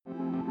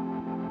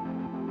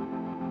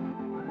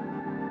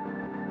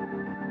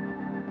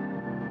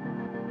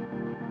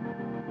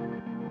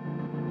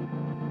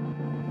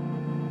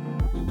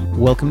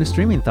Welcome to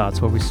Streaming Thoughts,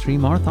 where we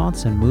stream our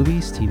thoughts on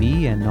movies,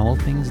 TV, and all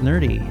things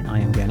nerdy. I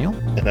am Daniel.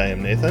 And I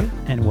am Nathan.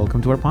 And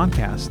welcome to our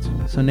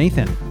podcast. So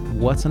Nathan,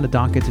 what's on the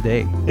docket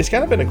today? It's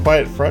kind of been a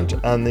quiet front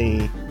on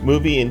the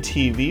movie and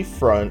TV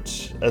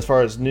front as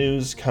far as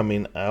news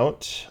coming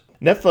out.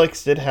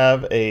 Netflix did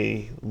have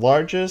a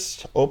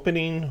largest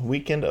opening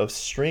weekend of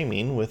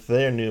streaming with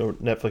their new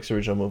Netflix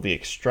original movie,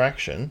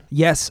 Extraction.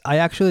 Yes, I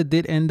actually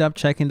did end up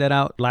checking that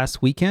out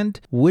last weekend,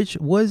 which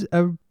was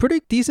a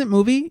pretty decent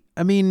movie.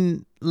 I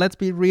mean, let's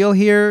be real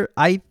here.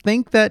 I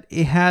think that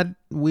had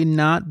we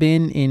not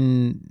been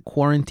in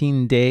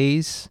quarantine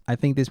days, I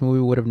think this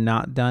movie would have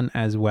not done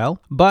as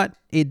well. But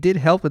it did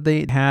help that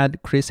they had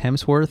Chris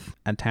Hemsworth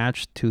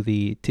attached to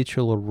the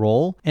titular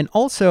role. And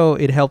also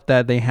it helped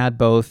that they had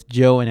both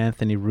Joe and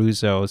Anthony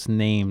Russo's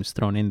names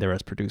thrown in there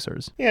as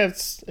producers. Yeah,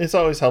 it's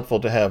always helpful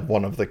to have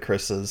one of the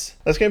Chris's.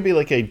 That's going to be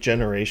like a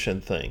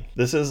generation thing.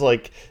 This is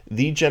like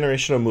the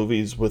generation of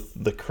movies with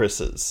the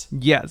Chris's.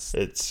 Yes.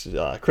 It's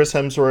Chris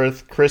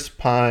Hemsworth, Chris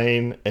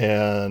Pine,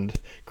 and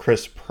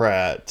Chris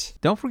Pratt.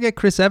 Don't forget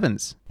Chris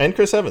Evans. And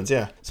Chris Evans,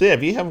 yeah. So yeah,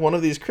 if you have one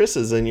of these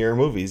Chris's in your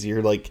movies,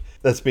 you're like,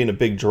 that's being a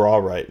big draw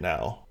right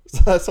now.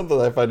 So that's something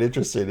that I find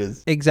interesting.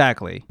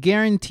 Exactly.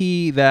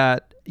 Guarantee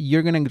that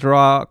you're going to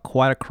draw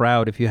quite a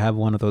crowd if you have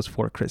one of those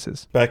four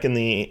Chris's. Back in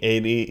the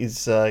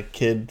 80s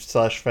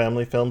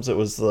kid/family films, it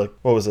was the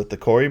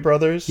Coen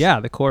brothers?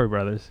 Yeah, the Coen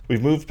brothers.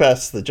 We've moved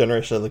past the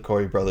generation of the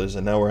Coen brothers,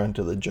 and now we're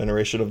into the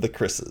generation of the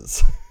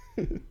Chris's.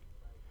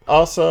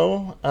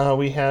 Also,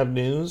 we have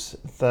news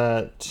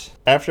that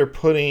after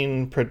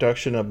putting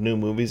production of new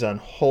movies on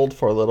hold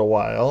for a little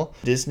while,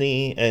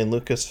 Disney and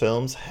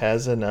Lucasfilms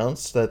has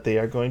announced that they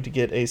are going to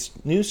get a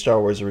new Star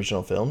Wars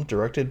original film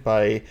directed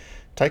by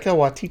Taika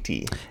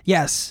Waititi.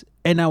 Yes,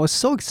 and I was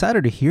so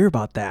excited to hear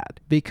about that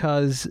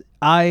because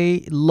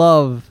I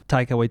love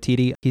Taika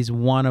Waititi. He's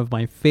one of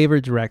my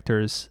favorite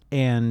directors,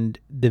 and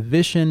the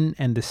vision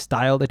and the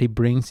style that he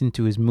brings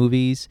into his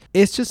movies,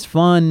 it's just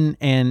fun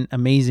and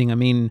amazing. I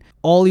mean,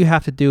 all you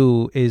have to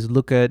do is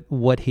look at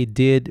what he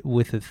did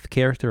with the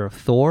character of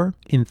Thor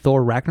in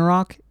Thor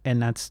Ragnarok,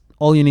 and that's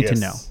all you need to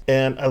know.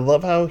 And I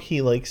love how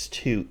he likes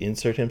to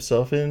insert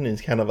himself in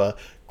kind of a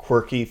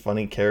quirky,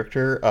 funny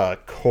character.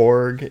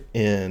 Korg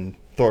in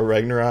Thor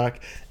Ragnarok,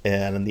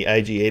 and the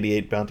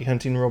IG-88 bounty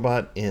hunting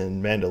robot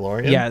in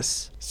Mandalorian.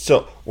 Yes.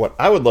 So what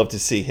I would love to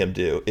see him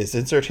do is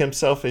insert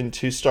himself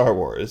into Star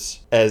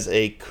Wars as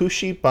a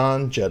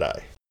Kushiban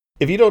Jedi.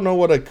 If you don't know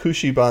what a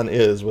Kushiban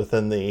is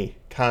within the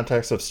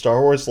context of Star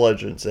Wars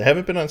Legends, they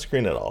haven't been on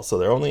screen at all, so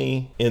they're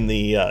only in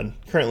the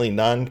currently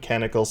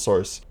non-canonical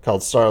source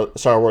called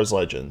Star Wars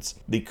Legends.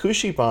 The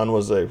Kushiban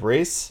was a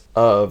race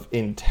of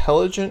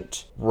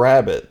intelligent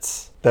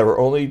rabbits that were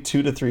only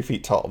 2 to 3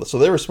 feet tall. So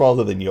they were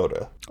smaller than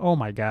Yoda. Oh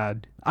my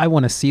God. I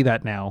want to see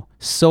that now.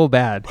 So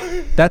bad.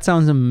 That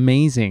sounds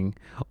amazing.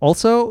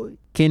 Also,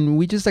 can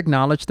we just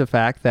acknowledge the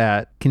fact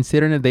that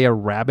considering that they are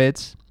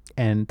rabbits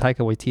and Taika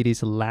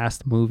Waititi's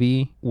last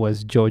movie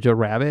was Jojo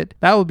Rabbit,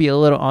 that would be a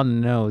little on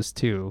the nose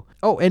too.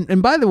 Oh,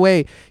 and by the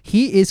way,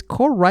 he is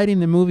co-writing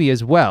the movie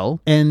as well.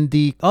 And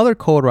the other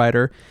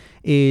co-writer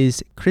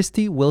is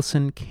Krysty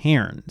Wilson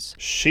Cairns.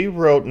 She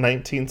wrote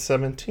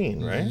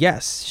 1917, right?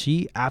 Yes,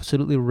 she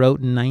absolutely wrote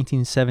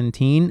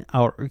 1917,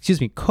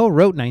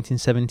 co-wrote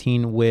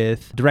 1917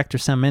 with director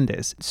Sam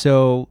Mendes.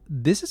 So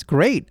this is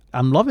great.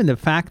 I'm loving the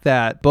fact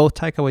that both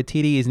Taika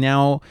Waititi is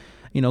now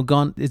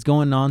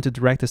going on to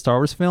direct a Star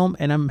Wars film,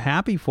 and I'm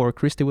happy for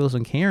Krysty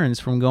Wilson Cairns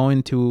from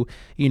going to,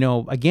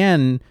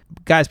 again,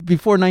 guys,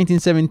 before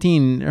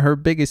 1917, her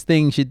biggest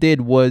thing she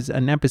did was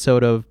an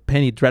episode of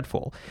Penny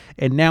Dreadful,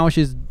 and now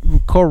she's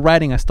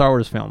co-writing a Star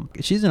Wars film.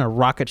 She's in a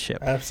rocket ship.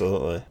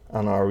 Absolutely.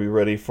 And are we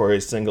ready for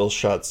a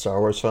single-shot Star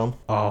Wars film?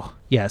 Oh,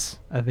 yes,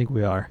 I think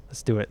we are.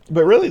 Let's do it.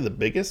 But really, the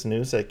biggest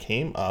news that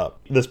came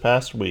up this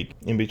past week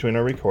in between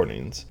our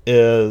recordings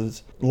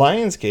is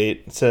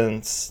Lionsgate,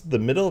 since the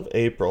middle of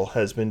April,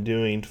 has been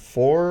doing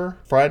 4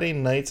 Friday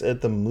Nights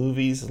at the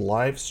Movies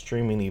live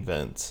streaming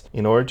events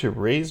in order to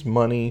raise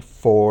money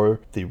for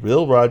the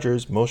Will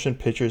Rogers Motion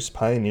Pictures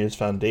Pioneers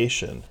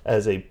Foundation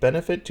as a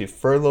benefit to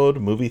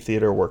furloughed movie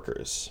theater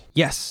workers.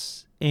 Yes.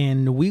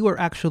 And we were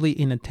actually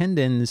in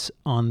attendance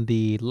on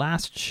the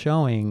last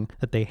showing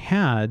that they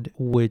had,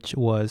 which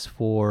was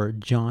for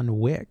John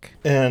Wick.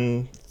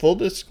 And full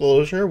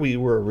disclosure, we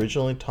were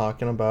originally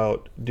talking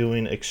about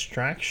doing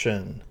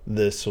Extraction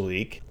this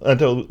week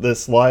until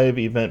this live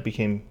event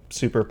became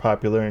super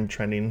popular and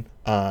trending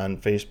on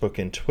Facebook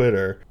and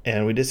Twitter,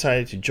 and we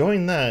decided to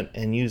join that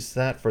and use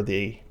that for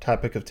the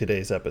topic of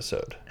today's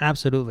episode.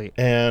 Absolutely.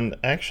 And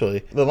actually,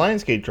 the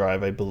Lionsgate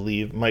Drive, I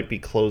believe, might be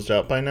closed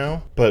out by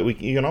now, but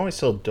you can always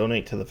still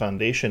donate to the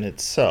foundation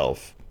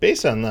itself.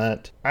 Based on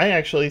that, I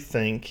actually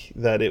think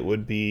that it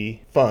would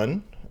be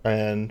fun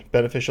and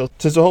beneficial.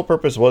 Since the whole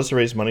purpose was to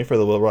raise money for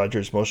the Will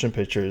Rogers Motion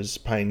Pictures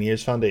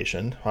Pioneers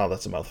Foundation, wow,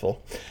 that's a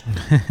mouthful,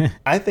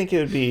 I think it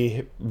would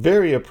be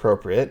very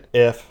appropriate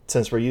if,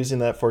 since we're using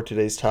that for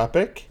today's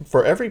topic,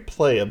 for every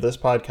play of this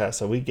podcast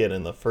that we get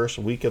in the first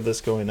week of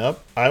this going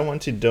up, I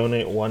want to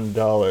donate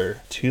 $1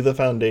 to the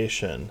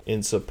foundation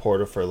in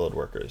support of furloughed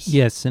workers.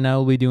 Yes, and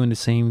I'll be doing the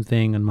same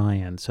thing on my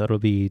end. So it'll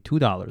be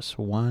 $2,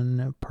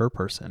 one per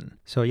person.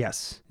 So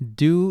yes,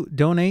 do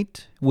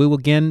donate. We will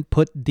again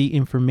put the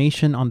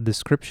information on the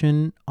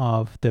description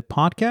of the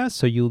podcast,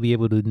 so you'll be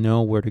able to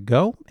know where to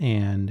go.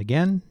 And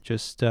again,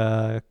 just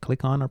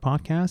click on our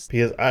podcast.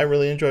 Because I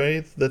really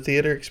enjoy the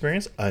theater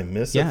experience. I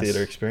miss the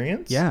theater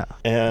experience. Yeah.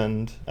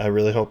 And I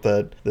really hope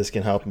that this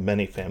can help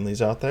many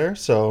families out there.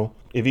 So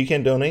if you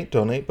can donate.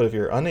 But if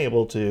you're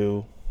unable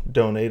to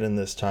donate in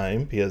this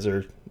time, because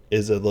there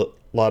is a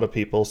lot of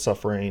people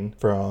suffering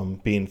from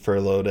being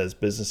furloughed as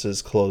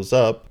businesses close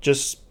up,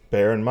 just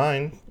bear in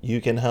mind,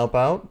 you can help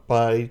out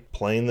by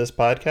playing this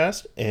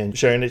podcast and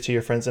sharing it to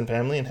your friends and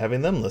family and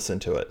having them listen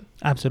to it.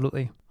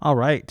 Absolutely. All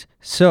right.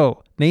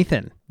 So,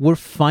 Nathan, we're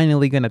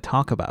finally going to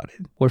talk about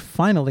it. We're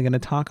finally going to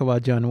talk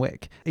about John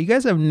Wick. You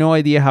guys have no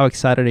idea how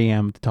excited I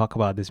am to talk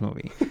about this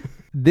movie.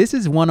 This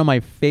is one of my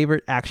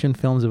favorite action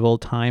films of all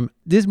time.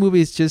 This movie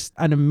is just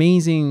an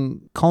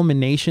amazing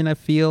culmination, I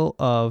feel,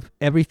 of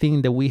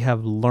everything that we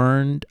have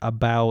learned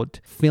about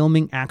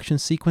filming action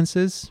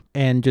sequences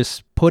and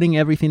just putting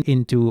everything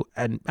into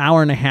an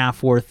hour and a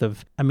half worth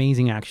of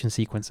amazing action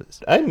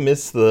sequences. I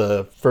missed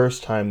the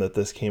first time that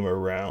this came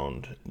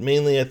around.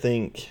 Mainly, I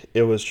think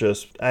it was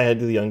just I had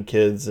the young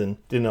kids and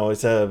didn't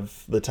always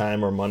have the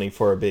time or money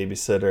for a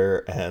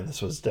babysitter, and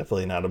this was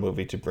definitely not a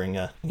movie to bring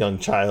a young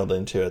child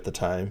into at the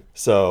time.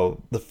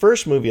 So the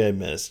first movie I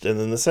missed, and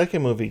then the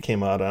second movie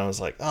came out, and I was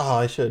like, oh,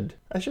 I should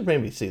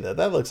maybe see that.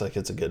 That looks like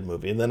it's a good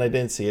movie. And then I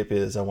didn't see it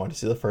because I wanted to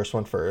see the first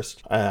one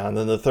first. And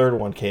then the third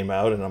one came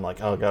out, and I'm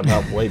like, oh God,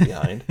 I'm way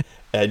behind.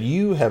 And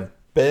you have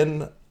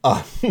been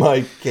on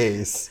my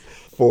case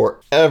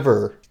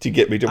forever to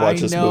get me to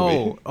watch this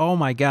movie. Oh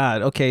my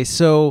God. Okay,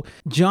 so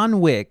John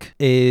Wick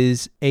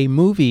is a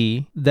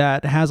movie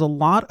that has a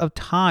lot of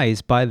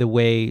ties, by the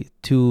way,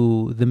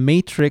 to the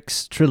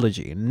Matrix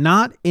trilogy.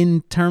 Not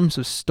in terms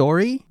of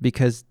story,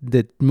 because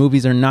the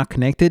movies are not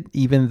connected,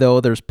 even though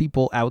there's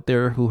people out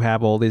there who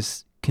have all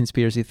this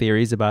conspiracy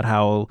theories about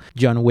how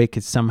John Wick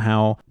is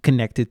somehow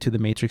connected to the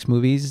Matrix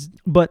movies.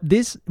 But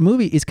this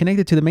movie is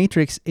connected to the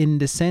Matrix in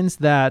the sense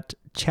that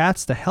Chad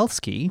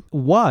Stahelski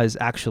was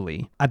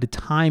actually, at the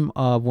time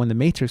of when The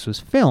Matrix was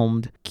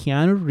filmed,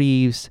 Keanu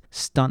Reeves'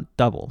 stunt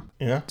double.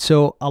 Yeah.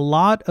 So a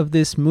lot of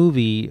this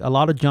movie, a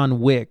lot of John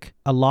Wick,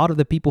 a lot of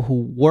the people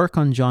who work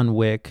on John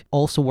Wick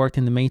also worked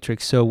in The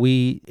Matrix. So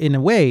we, in a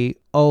way,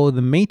 owe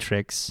The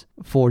Matrix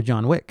for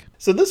John Wick.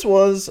 So this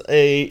was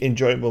a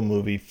enjoyable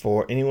movie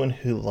for anyone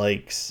who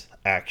likes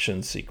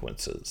action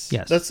sequences.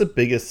 Yes. That's the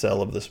biggest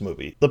sell of this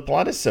movie. The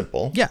plot is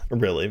simple. Yeah.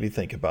 Really, if you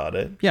think about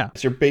it. Yeah.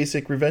 It's your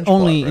basic revenge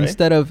Only plot, right?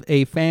 instead of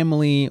a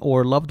family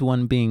or loved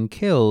one being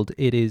killed,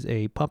 it is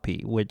a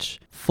puppy, which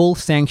full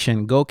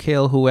sanction. Go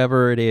kill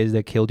whoever it is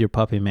that killed your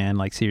puppy, man.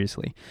 Like,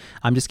 seriously.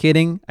 I'm just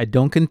kidding. I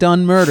don't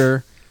condone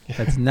murder.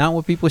 That's not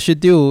what people should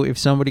do if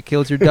somebody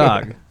kills your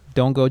dog.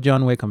 Don't go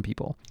John Wick on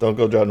people. Don't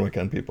go John Wick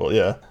on people,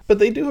 yeah. But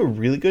they do a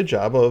really good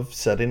job of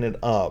setting it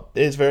up.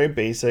 It's very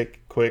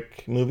basic,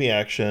 quick movie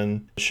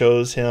action.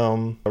 Shows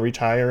him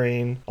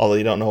retiring, although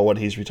you don't know what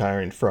he's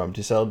retiring from,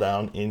 to settle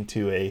down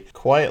into a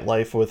quiet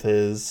life with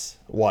his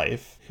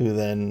wife, who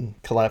then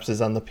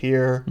collapses on the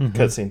pier,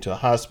 cuts into a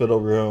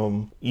hospital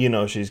room. You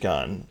know she's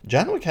gone.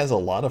 John Wick has a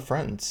lot of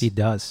friends. He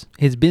does.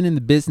 He's been in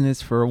the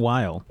business for a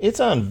while.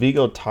 It's on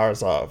Viggo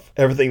Tarasov,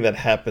 everything that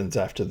happens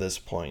after this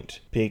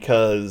point,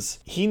 because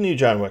he knew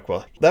John Wick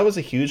well. That was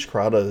a huge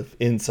crowd of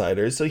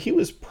insiders, so he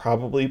was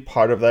probably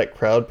part of that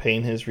crowd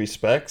paying his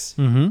respects.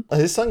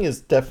 His son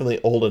is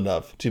definitely old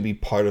enough to be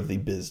part of the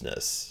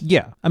business.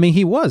 Yeah. I mean,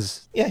 he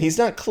was. Yeah, he's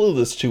not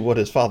clueless to what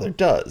his father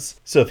does.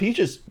 So if he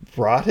just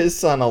brought his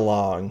son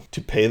along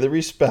to pay the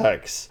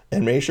respects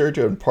and make sure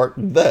to impart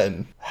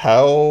then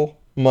how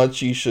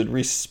much you should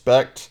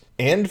respect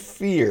and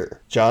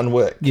fear John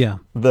Wick, Yeah.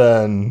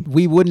 then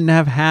We wouldn't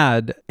have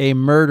had a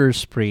murder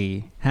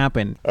spree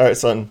happen. all right,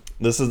 son,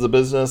 this is the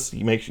business.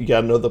 You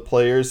gotta know the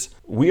players.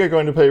 We are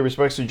going to pay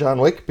respects to John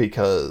Wick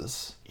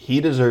because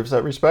he deserves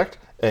that respect,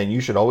 and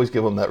you should always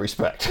give him that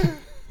respect.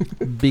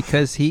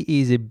 Because he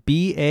is a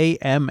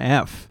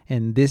BAMF.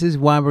 And this is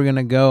why we're going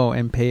to go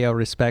and pay our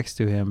respects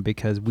to him,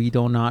 because we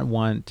do not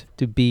want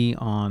to be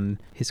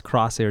on his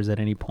crosshairs at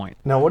any point.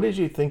 Now, what did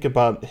you think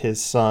about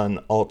his son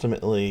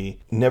ultimately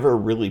never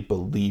really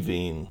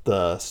believing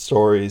the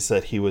stories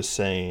that he was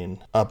saying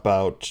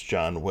about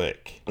John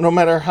Wick? No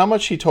matter how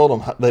much he told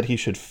him that he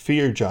should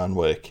fear John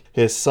Wick,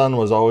 his son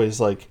was always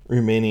like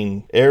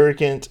remaining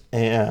arrogant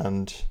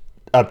and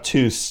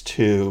obtuse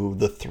to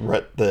the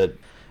threat that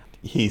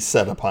he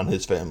set upon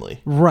his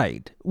family.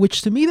 Right.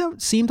 Which to me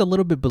that seemed a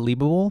little bit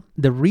believable.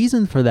 The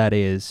reason for that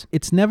is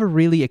it's never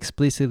really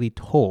explicitly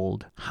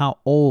told how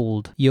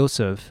old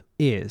Yosef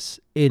is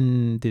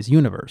in this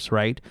universe,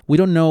 right? We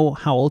don't know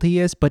how old he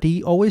is, but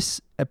he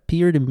always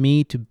appeared to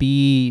me to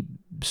be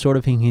sort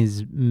of in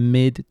his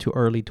mid to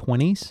early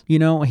 20s. You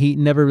know, he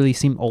never really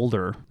seemed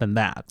older than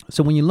that.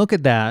 So when you look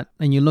at that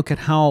and you look at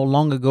how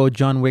long ago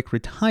John Wick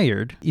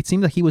retired, it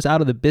seems like he was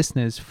out of the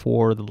business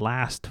for the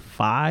last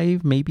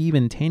 5, maybe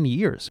even 10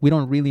 years. We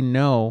don't really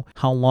know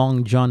how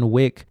long John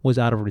Wick was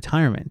out of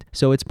retirement.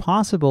 So it's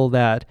possible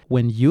that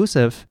when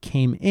Yusuf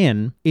came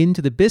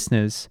into the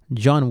business,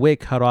 John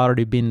Wick had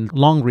already been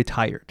long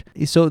retired.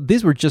 So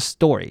these were just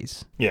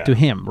stories to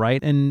him,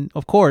 right? And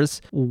of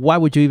course, why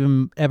would you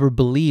even ever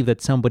believe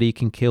that somebody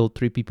can kill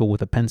 3 people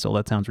with a pencil?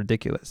 That sounds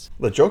ridiculous.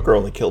 The Joker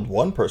only killed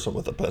 1 person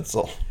with a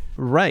pencil.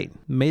 Right.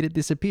 Made it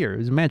disappear. It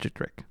was a magic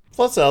trick.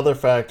 Plus, the other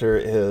factor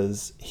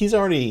is he's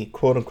already,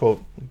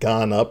 quote-unquote,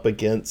 gone up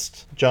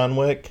against John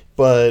Wick.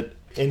 But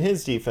in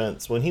his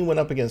defense, when he went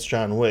up against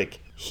John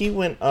Wick, he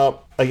went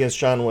up against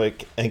John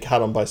Wick and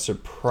caught him by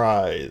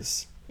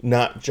surprise,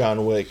 not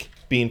John Wick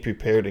being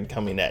prepared and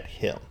coming at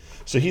him.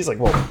 So he's like,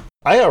 well,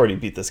 I already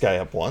beat this guy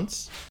up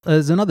once.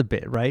 There's another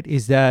bit, right,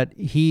 is that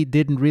he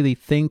didn't really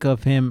think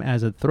of him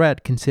as a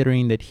threat,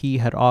 considering that he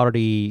had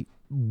already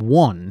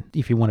won,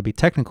 if you want to be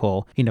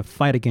technical, in a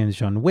fight against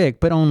John Wick,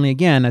 but only,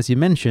 again, as you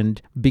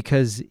mentioned,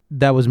 because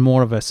that was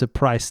more of a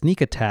surprise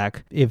sneak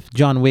attack. If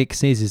John Wick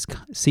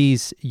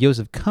sees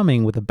Yusuf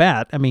coming with a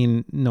bat, I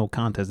mean, no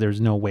contest.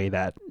 There's no way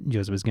that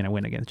Yusuf is going to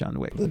win against John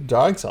Wick. The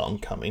dog saw him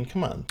coming.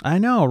 Come on. I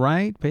know,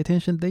 right? Pay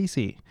attention,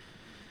 Daisy.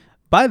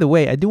 By the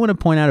way, I do want to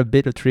point out a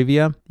bit of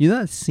trivia. You know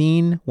that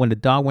scene when the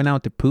dog went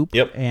out to poop?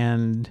 Yep.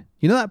 And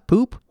you know that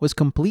poop was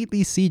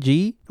completely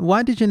CG?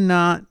 Why did you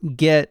not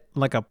get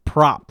like a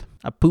prop,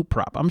 a poop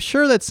prop? I'm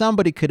sure that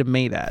somebody could have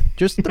made that.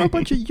 Just throw a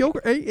bunch of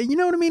yogurt. You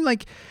know what I mean?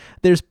 Like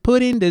there's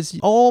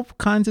all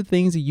kinds of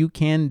things that you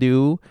can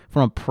do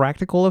from a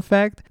practical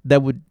effect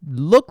that would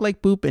look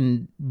like poop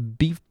and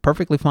be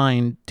perfectly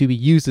fine to be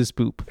used as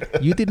poop.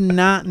 You did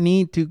not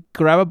need to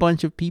grab a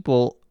bunch of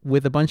people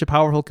with a bunch of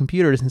powerful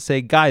computers and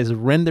say, guys,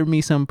 render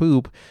me some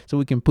poop so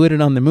we can put it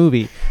on the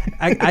movie.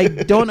 I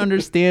don't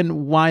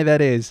understand why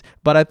that is,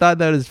 but I thought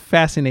that was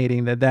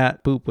fascinating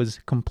that poop was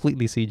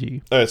completely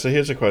CG. All right, so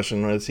here's a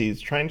question. As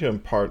he's trying to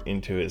impart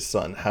into his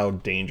son how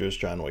dangerous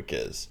John Wick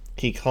is,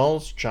 he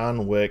calls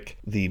John Wick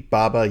the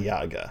Baba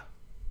Yaga.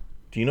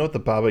 Do you know what the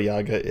Baba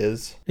Yaga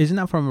is? Isn't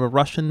that from a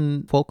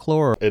Russian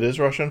folklore? It is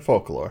Russian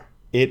folklore.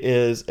 It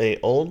is a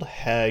old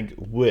hag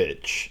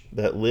witch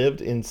that lived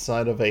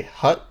inside of a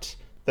hut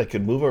that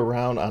could move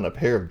around on a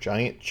pair of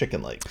giant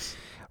chicken legs.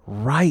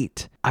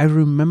 Right. I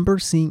remember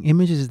seeing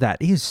images of that.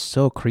 It is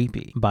so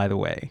creepy, by the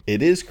way.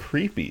 It is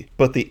creepy,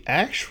 but the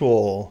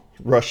actual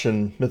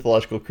Russian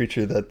mythological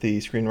creature that the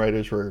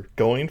screenwriters were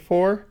going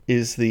for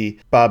is the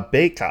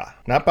Babeka.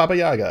 Not Baba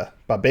Yaga,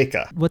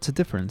 Babeka. What's the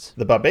difference?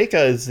 The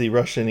Babeka is the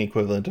Russian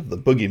equivalent of the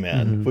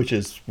boogeyman, which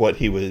is what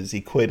he was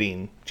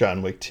equating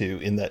John Wick to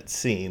in that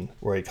scene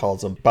where he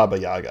calls him Baba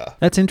Yaga.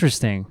 That's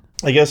interesting.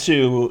 I guess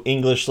to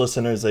English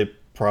listeners, they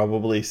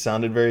probably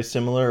sounded very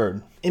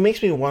similar. It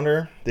makes me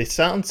wonder, they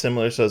sound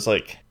similar, so it's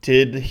like,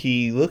 did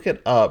he look it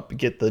up,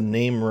 get the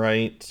name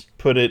right,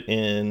 put it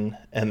in,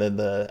 and then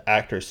the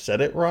actor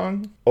said it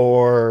wrong?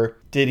 Or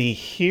did he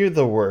hear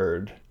the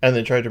word and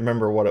then tried to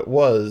remember what it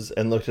was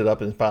and looked it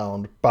up and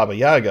found Baba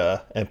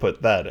Yaga and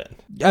put that in?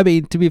 I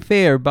mean, to be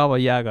fair, Baba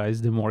Yaga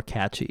is the more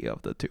catchy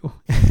of the two.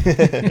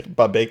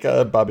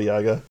 Babeka, Baba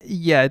Yaga.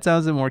 Yeah, it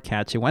sounds the more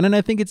catchy one. And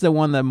I think it's the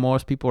one that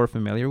most people are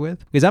familiar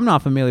with. Because I'm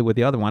not familiar with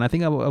the other one. I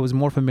think I was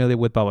more familiar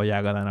with Baba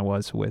Yaga than I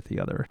was with the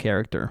other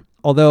character.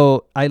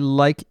 Although I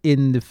like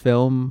in the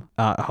film,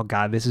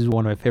 this is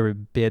one of my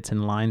favorite bits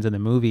and lines in the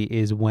movie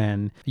is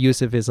when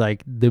Yusuf is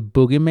like the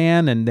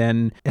boogeyman, and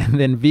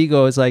then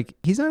Vigo is like,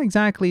 he's not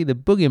exactly the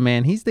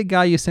boogeyman, he's the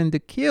guy you send to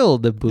kill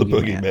the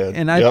boogeyman.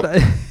 And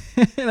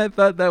I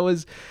thought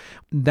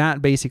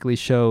that basically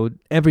showed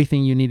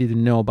everything you needed to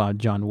know about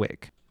John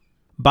Wick.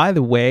 By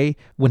the way,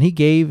 when he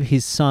gave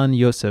his son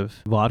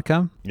Yusuf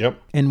vodka,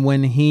 and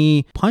when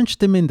he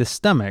punched him in the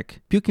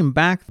stomach, puking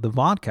back the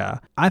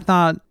vodka, I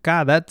thought,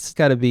 God, that's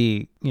got to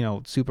be,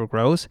 super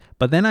gross.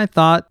 But then I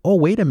thought, oh,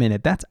 wait a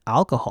minute, that's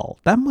alcohol.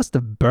 That must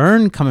have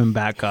burned coming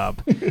back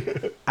up.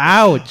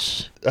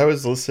 Ouch. I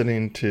was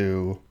listening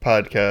to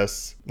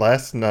podcasts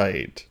last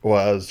night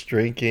while I was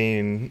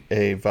drinking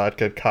a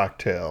vodka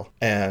cocktail,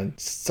 and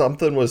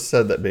something was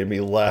said that made me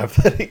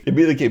laugh. It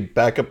immediately came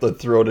back up the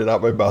throat and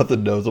out my mouth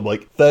and nose. I'm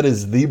like, that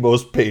is the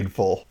most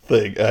painful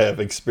thing I have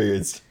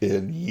experienced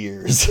in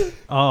years.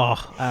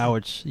 Oh,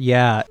 ouch.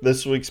 Yeah.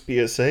 This week's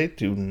PSA,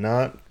 do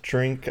not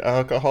drink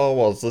alcohol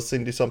while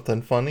listening to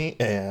something funny,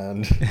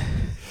 and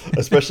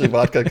especially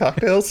vodka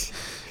cocktails.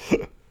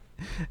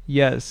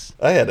 Yes.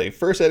 I had a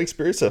first-hand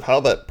experience of how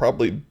that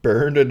probably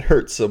burned and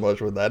hurt so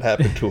much when that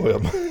happened to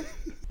him.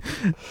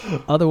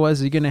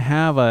 Otherwise, you're going to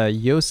have a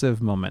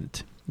Yusuf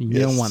moment. You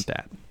don't want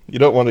that. You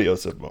don't want a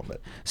Yusuf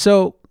moment.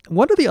 So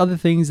One of the other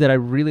things that I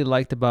really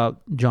liked about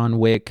John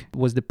Wick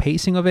was the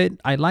pacing of it.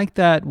 I like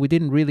that we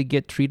didn't really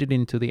get treated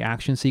into the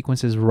action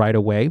sequences right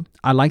away.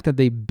 I like that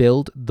they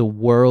built the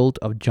world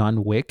of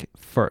John Wick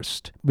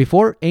first.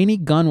 Before any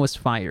gun was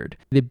fired,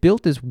 they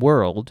built this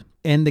world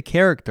and the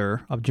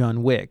character of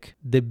John Wick.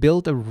 They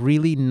built a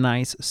really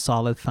nice,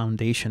 solid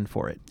foundation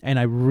for it. And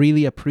I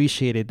really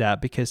appreciated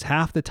that because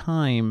half the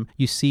time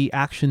you see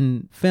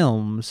action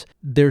films,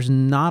 there's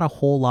not a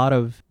whole lot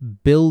of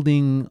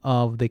building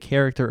of the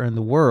character and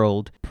the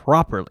world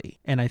properly.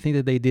 And I think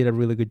that they did a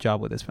really good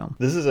job with this film.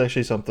 This is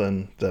actually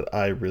something that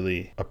I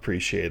really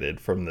appreciated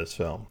from this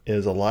film,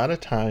 is a lot of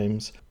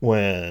times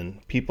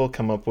when people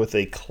come up with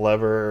a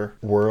clever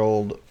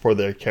world for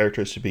their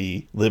characters to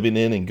be living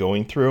in and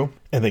going through,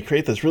 and they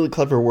create this really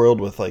clever world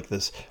with like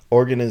this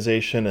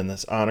organization and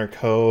this honor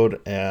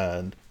code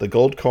and the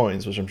gold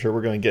coins, which I'm sure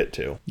we're going to get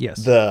to.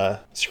 Yes.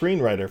 The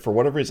screenwriter, for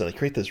whatever reason, they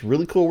create this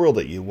really cool world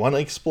that you want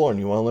to explore and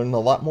you want to learn a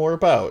lot more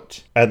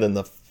about. And then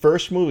the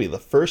first movie, the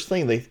first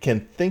thing they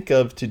can think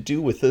of to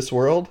do with this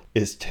world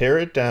is tear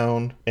it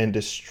down and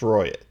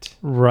destroy it.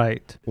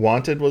 Right.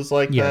 Wanted was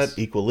like Yes.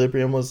 that.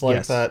 Equilibrium was like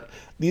Yes. that.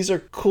 These are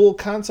cool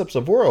concepts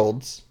of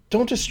worlds.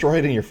 Don't destroy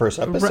it in your first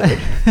episode.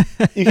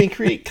 Right. You can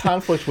create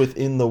conflict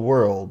within the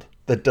world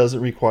that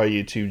doesn't require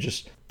you to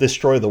just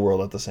destroy the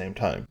world at the same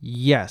time.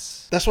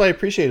 Yes. That's what I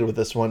appreciated with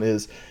this one,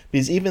 is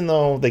because even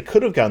though they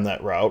could have gone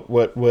that route,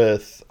 what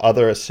with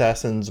other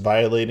assassins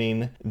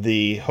violating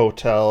the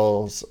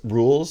hotel's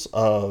rules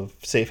of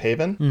safe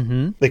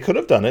haven, they could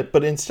have done it,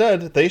 but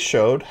instead they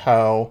showed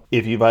how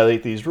if you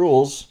violate these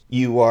rules,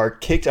 you are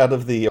kicked out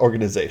of the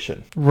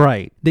organization.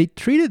 Right. They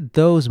treated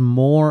those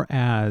more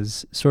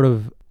as sort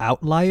of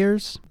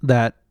outliers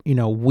that, you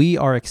know, we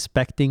are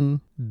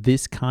expecting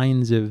this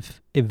kinds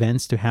of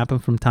events to happen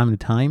from time to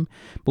time,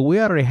 but we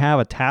already have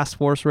a task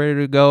force ready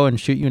to go and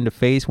shoot you in the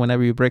face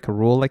whenever you break a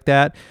rule like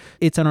that.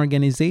 It's an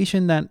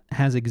organization that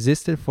has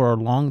existed for a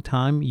long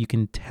time. You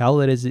can tell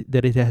that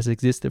it has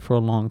existed for a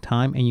long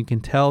time, and you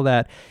can tell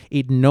that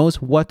it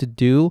knows what to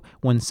do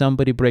when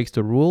somebody breaks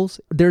the rules.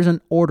 There's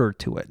an order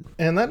to it.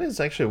 And that is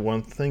actually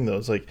one thing, though.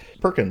 It's like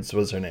Perkins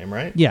was her name,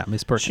 right? Yeah,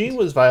 Miss Perkins. She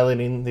was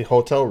violating the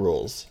hotel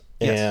rules.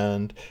 Yes.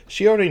 And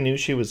she already knew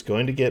she was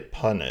going to get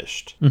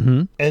punished.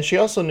 Mm-hmm. And she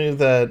also knew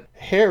that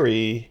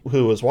Harry,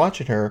 who was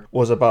watching her,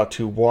 was about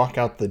to walk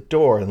out the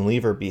door and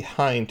leave her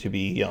behind to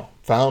be,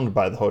 found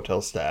by the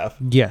hotel staff.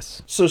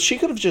 Yes. So she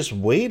could have just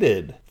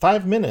waited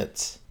 5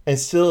 minutes and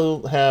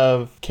still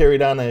have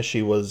carried on as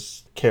she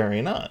was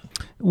carrying on.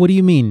 What do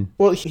you mean?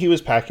 Well, he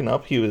was packing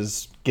up. He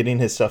was getting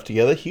his stuff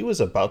together. He was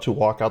about to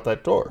walk out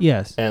that door.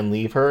 Yes. And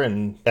leave her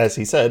and, as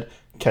he said,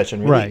 catch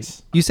and release.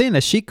 Right. You're saying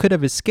that she could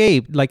have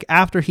escaped, like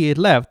after he had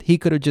left, he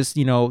could have just,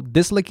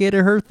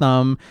 dislocated her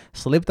thumb,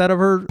 slipped out of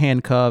her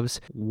handcuffs,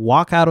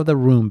 walk out of the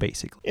room,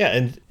 basically. Yeah,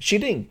 and she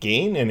didn't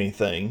gain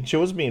anything. She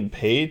wasn't being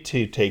paid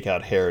to take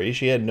out Harry.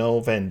 She had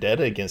no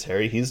vendetta against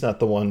Harry. He's not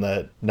the one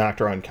that knocked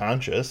her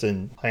unconscious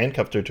and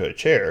handcuffed her to a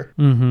chair.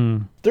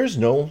 Mm-hmm. There's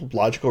no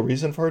logical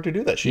reason for her to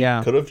do that. She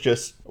could have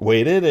just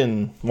waited,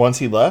 and once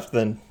he left,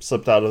 then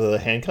slipped out of the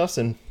handcuffs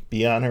and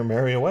be on her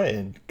merry way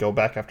and go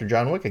back after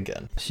John Wick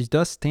again. She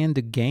does stand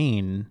to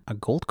gain a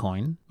gold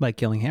coin by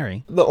killing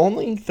Harry. The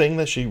only thing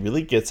that she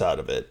really gets out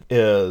of it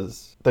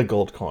is the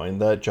gold coin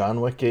that John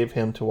Wick gave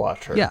him to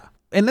watch her. Yeah.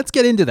 And let's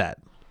get into that.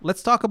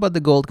 Let's talk about the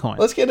gold coin.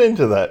 Let's get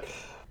into that.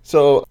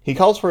 So he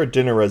calls for a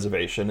dinner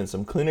reservation and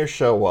some cleaners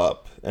show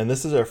up. And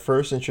this is our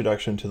first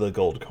introduction to the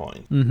gold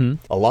coin. Mm-hmm.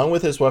 Along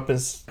with his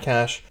weapons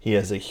cache, he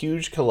has a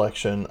huge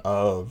collection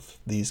of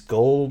these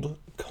gold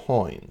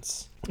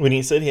coins. When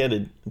he said he had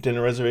a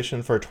dinner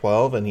reservation for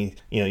 12 and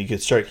you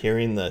could start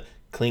hearing the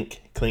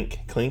clink, clink,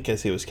 clink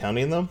as he was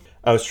counting them,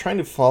 I was trying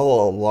to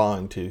follow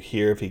along to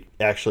hear if he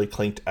actually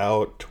clinked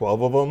out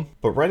 12 of them.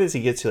 But right as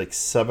he gets to like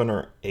 7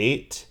 or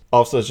 8,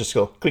 all of a sudden just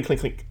go clink,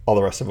 clink, clink. All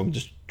the rest of them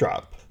just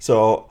drop.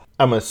 So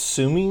I'm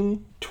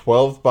assuming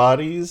 12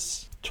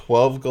 bodies,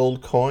 12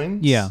 gold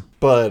coins. Yeah.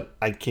 But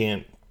I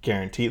can't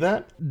guarantee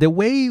that. The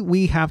way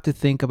we have to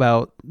think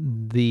about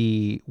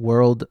the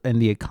world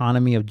and the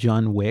economy of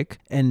John Wick,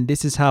 and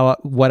this is how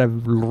what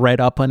I've read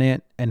up on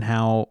it and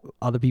how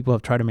other people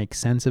have tried to make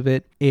sense of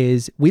it,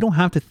 is we don't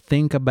have to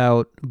think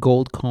about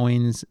gold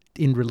coins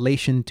in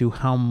relation to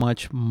how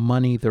much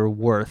money they're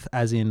worth,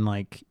 as in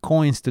like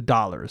coins to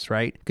dollars,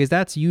 right? Because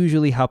that's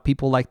usually how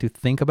people like to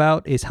think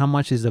about, is how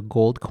much is a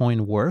gold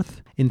coin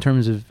worth in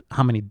terms of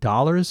how many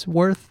dollars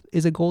worth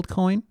is a gold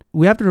coin.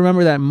 We have to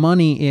remember that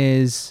money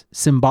is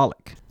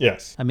symbolic.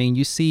 Yes. I mean,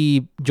 you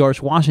see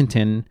George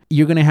Washington,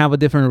 you're going to have a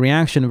different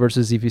reaction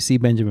versus if you see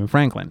Benjamin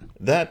Franklin.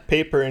 That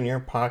paper in your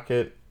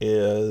pocket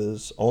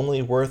is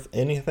only worth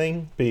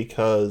anything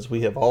because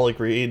we have all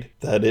agreed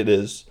that it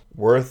is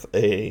worth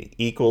a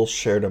equal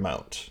shared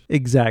amount.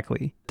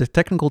 Exactly. The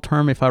technical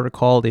term, if I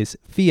recall, is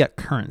fiat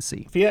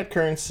currency. Fiat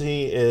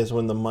currency is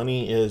when the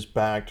money is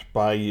backed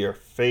by your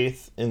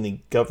faith in the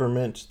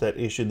government that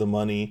issued the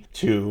money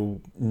to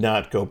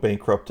not go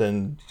bankrupt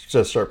and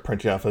just start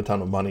printing off a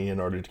ton of money in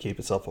order to keep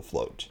itself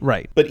afloat.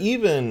 Right. But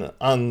even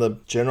on the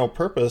general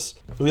purpose,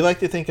 we like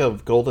to think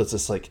of gold as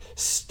this like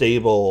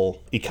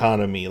stable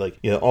economy. Like,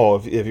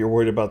 if you're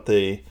worried about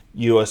the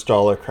US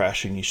dollar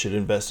crashing, you should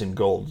invest in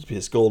gold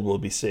because gold will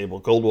be stable.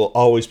 Gold will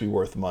always be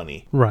worth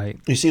money. Right.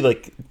 You see,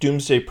 like,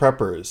 doomsday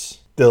preppers,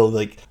 they'll,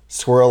 like,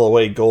 swirl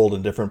away gold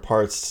in different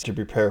parts to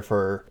prepare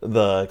for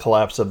the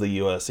collapse of the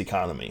US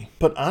economy.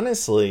 But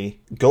honestly,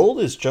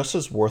 gold is just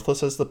as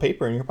worthless as the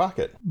paper in your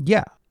pocket.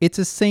 Yeah, it's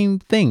the same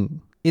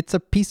thing. It's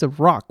a piece of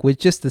rock with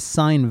just a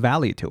sign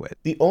value to it.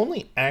 The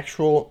only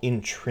actual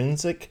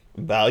intrinsic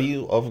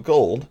value of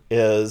gold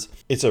is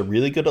it's a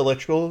really good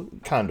electrical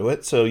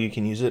conduit, so you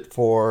can use it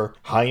for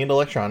high-end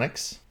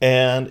electronics,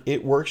 and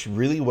it works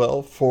really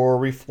well for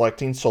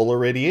reflecting solar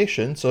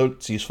radiation, so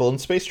it's useful in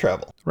space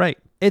travel. Right.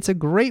 It's a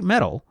great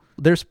metal.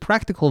 There's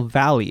practical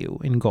value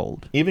in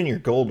gold. Even your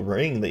gold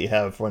ring that you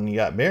have when you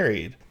got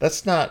married,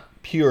 that's not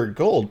pure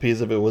gold,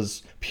 because if it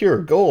was pure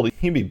gold,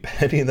 you'd be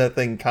bending that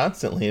thing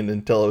constantly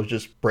until it would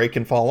just break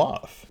and fall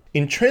off.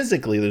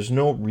 Intrinsically, there's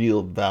no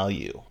real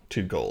value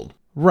to gold.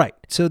 Right.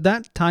 So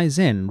that ties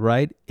in,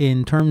 right?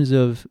 In terms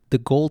of the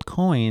gold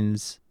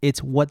coins,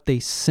 it's what they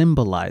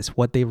symbolize,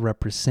 what they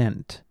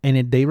represent.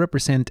 And they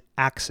represent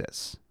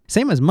access.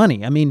 Same as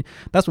money. I mean,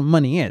 that's what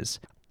money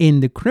is. In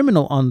the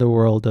criminal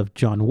underworld of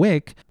John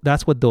Wick,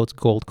 that's what those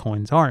gold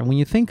coins are. And when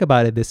you think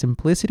about it, the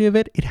simplicity of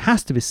it, it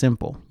has to be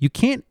simple. You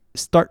can't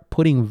start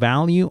putting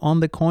value on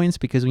the coins,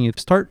 because when you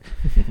start,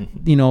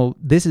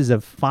 this is a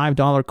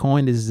 $5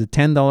 coin, this is a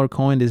 $10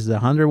 coin, this is a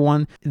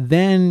 $100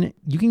 then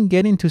you can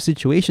get into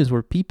situations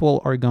where people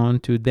are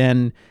going to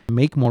then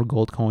make more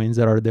gold coins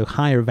that are the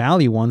higher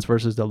value ones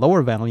versus the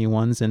lower value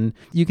ones. And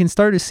you can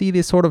start to see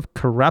this sort of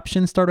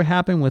corruption start to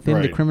happen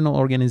within the criminal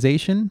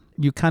organization.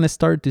 You kind of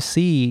start to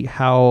see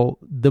how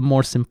the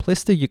more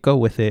simplistic you go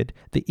with it,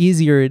 the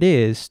easier it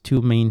is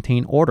to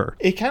maintain order.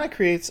 It kind of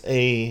creates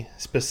a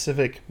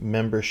specific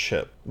membership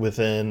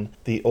within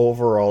the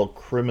overall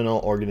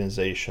criminal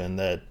organization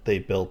that they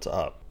built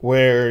up,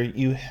 where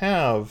you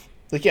have,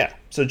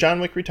 so John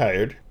Wick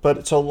retired,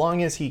 but so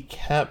long as he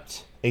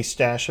kept a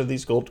stash of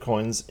these gold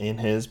coins in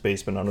his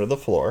basement under the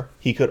floor,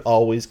 he could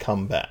always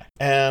come back.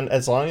 And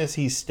as long as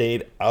he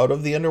stayed out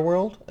of the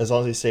underworld, as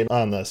long as he stayed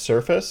on the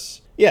surface,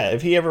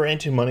 if he ever ran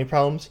into money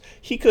problems,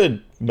 he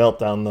could melt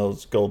down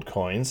those gold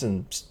coins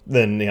and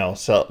then,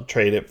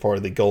 trade it for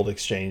the gold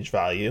exchange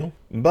value.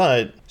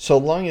 But so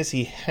long as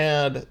he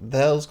had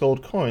those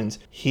gold coins,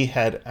 he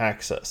had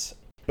access.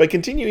 By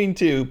continuing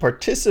to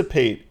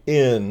participate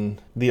in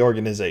the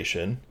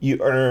organization, you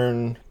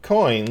earn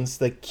coins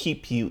that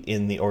keep you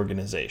in the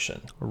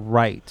organization.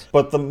 Right.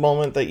 But the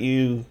moment that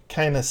you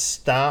kind of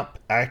stop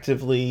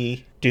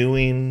actively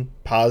doing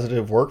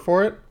positive work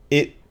for it,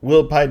 it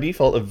will by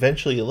default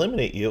eventually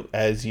eliminate you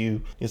as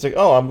it's like,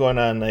 I'm going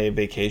on a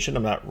vacation.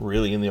 I'm not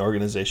really in the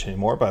organization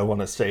anymore, but I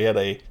want to stay at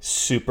a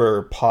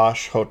super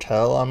posh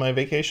hotel on my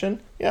vacation.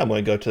 I'm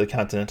going to go to the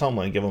Continental. I'm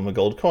going to give them a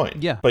gold coin.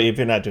 Yeah. But if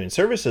you're not doing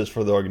services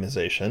for the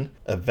organization,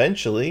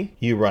 eventually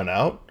you run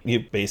out. You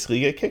basically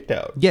get kicked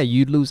out. Yeah,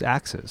 you lose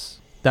access.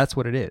 That's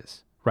what it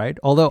is. Right.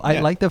 Although I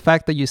like the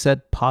fact that you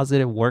said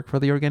positive work for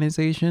the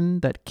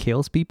organization that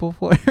kills people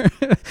for.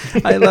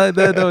 I like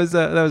that.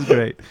 That was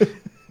great.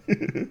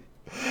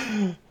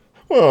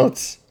 Well,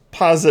 it's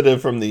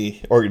positive from the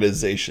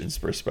organization's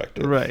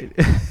perspective. Right.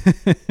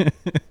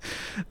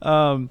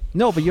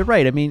 No, but you're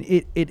right. I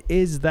mean, it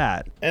is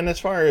that. And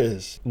as far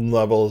as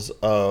levels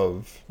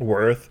of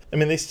worth, I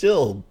mean, they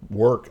still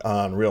work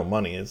on real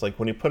money. It's like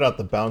when he put out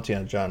the bounty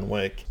on John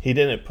Wick, he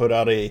didn't put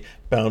out a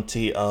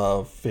bounty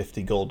of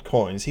 50 gold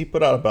coins. He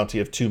put out a bounty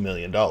of $2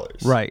 million.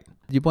 Right.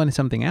 You pointed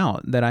something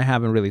out that I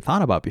haven't really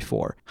thought about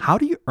before. How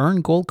do you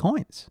earn gold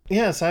coins?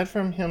 Yeah, aside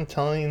from him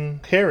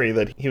telling Harry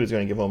that he was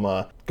going to give him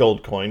a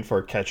gold coin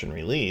for catch and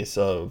release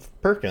of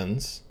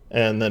Perkins,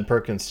 and then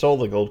Perkins stole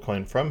the gold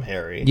coin from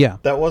Harry. Yeah.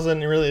 That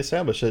wasn't really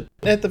established.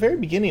 At the very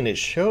beginning, it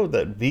showed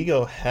that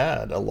Vigo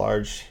had a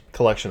large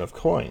collection of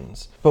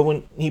coins. But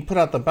when he put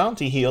out the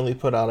bounty, he only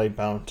put out a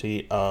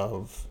bounty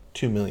of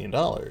 $2 million.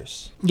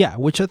 Yeah,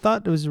 which I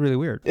thought was really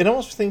weird. It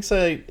almost thinks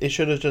that it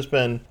should have just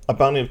been a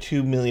bounty of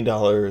 $2 million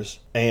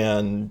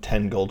and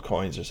 10 gold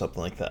coins or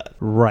something like that.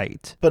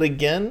 Right. But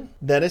again,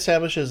 that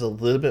establishes a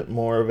little bit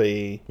more of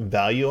a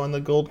value on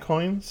the gold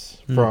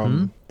coins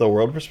from the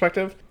world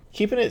perspective.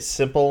 Keeping it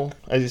simple,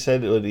 as you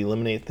said, it would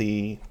eliminate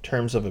the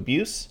terms of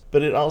abuse,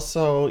 but it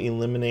also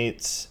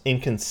eliminates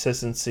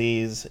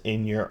inconsistencies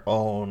in your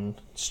own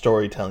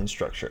storytelling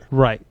structure.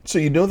 Right. So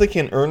they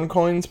can earn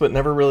coins, but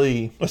never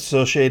really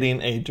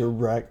associating a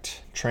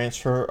direct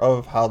transfer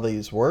of how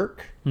these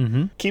work.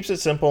 Keeps it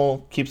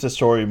simple, keeps the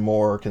story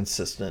more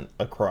consistent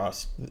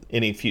across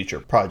any future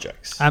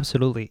projects.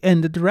 Absolutely.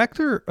 And the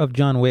director of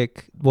John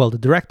Wick, well, the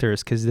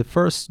directors, because the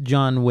first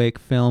John Wick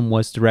film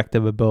was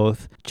directed by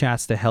both Chad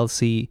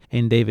Stahelski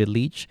and David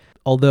Leitch,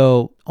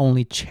 although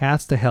only Chad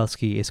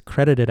Stahelski is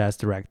credited as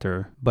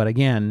director. But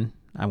again,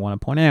 I want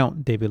to point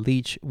out, David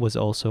Leitch was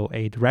also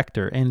a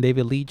director, and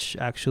David Leitch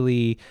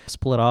actually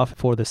split off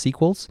for the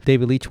sequels.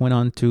 David Leitch went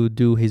on to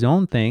do his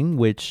own thing,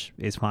 which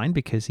is fine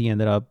because he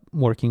ended up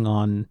working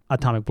on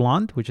Atomic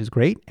Blonde, which is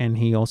great, and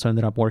he also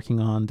ended up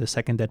working on the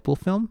second Deadpool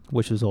film,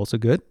 which was also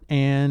good,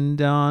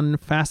 and on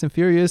Fast and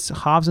Furious,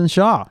 Hobbs and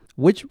Shaw,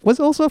 which was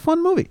also a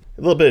fun movie.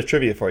 A little bit of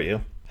trivia for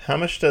you. How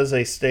much does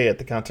a stay at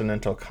the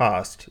Continental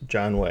cost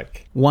John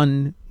Wick?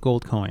 1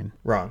 gold coin.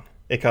 Wrong.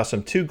 It cost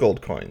him 2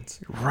 gold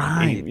coins.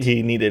 Right.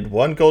 He needed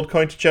 1 gold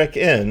coin to check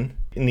in.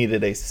 He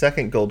needed a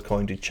 2nd gold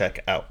coin to check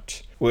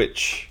out.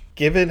 Which,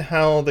 given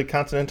how the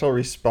Continental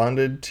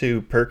responded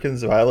to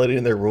Perkins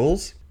violating their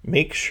rules,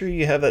 make sure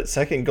you have that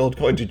 2nd gold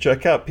coin to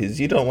check out, because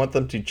you don't want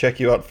them to check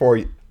you out for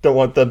you. Don't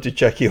want them to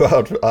check you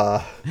out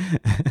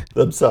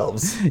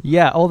themselves.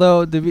 Yeah,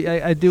 although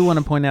I do want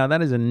to point out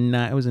that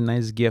it was a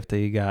nice gift that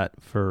you got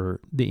for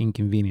the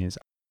inconvenience.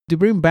 To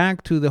bring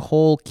back to the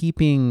whole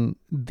keeping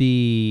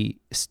the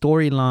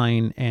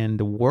storyline and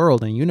the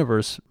world and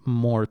universe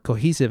more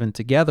cohesive and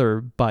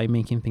together by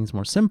making things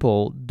more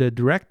simple, the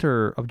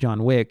director of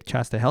John Wick,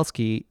 Chad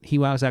Stahelski, he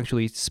was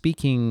actually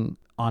speaking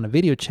on a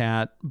video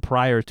chat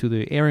prior to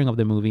the airing of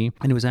the movie,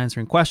 and he was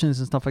answering questions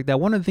and stuff like that.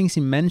 One of the things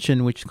he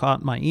mentioned, which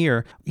caught my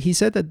ear, he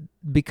said that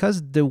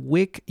because the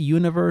Wick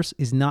universe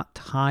is not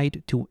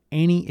tied to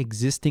any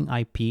existing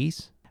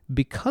IPs,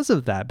 because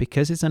of that,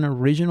 because it's an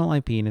original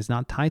IP and it's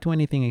not tied to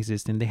anything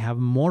existing, they have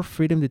more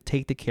freedom to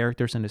take the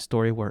characters and the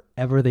story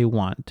wherever they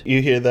want.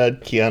 You hear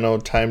that,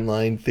 Keanu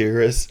timeline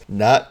theorist?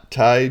 Not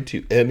tied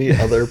to any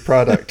other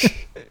product.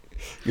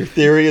 Your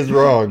theory is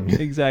wrong.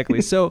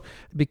 Exactly. So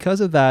because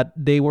of that,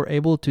 they were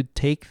able to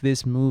take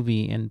this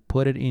movie and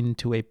put it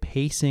into a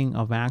pacing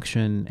of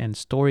action and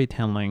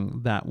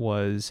storytelling that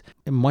was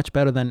much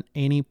better than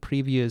any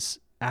previous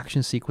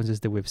action sequences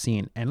that we've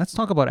seen. And let's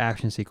talk about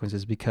action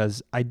sequences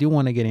because I do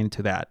want to get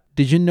into that.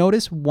 Did you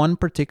notice one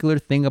particular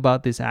thing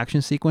about these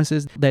action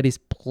sequences that is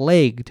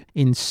plagued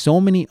in so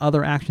many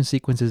other action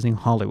sequences in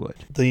Hollywood?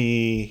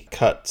 The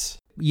cuts.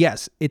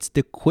 Yes, it's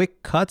the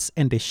quick cuts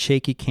and the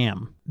shaky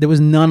cam. There was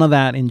none of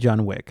that in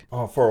John Wick.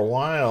 Oh, for a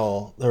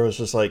while, there was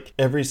just like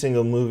every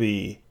single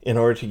movie, in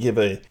order to give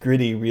a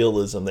gritty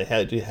realism, they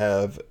had to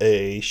have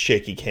a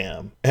shaky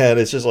cam. And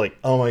it's just like,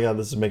 oh my God,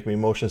 this is making me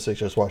motion sick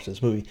just watch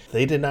this movie.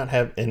 They did not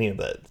have any of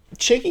that.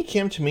 Shaky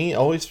cam to me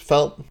always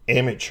felt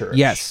amateurish.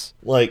 Yes.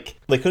 Like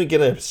they couldn't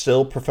get a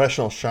still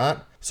professional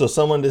shot. So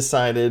someone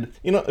decided,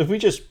 if we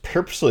just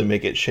purposely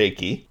make it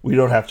shaky, we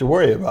don't have to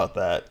worry about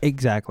that.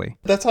 Exactly.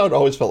 That's how it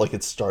always felt like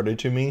it started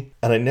to me.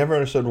 And I never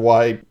understood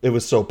why it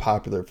was so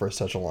popular for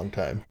such a long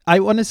time. I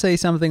want to say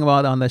something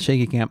about on the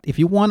shaky cam. If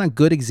you want a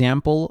good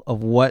example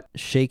of what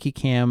shaky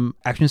cam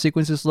action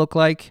sequences look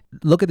like,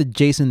 look at the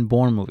Jason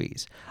Bourne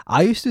movies.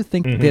 I used to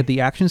think that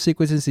the action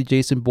sequences in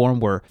Jason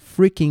Bourne were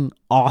freaking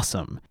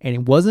awesome. And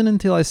it wasn't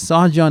until I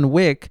saw John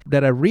Wick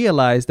that I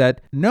realized that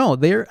no,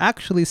 they're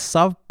actually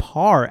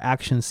subpar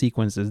action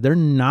sequences. They're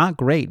not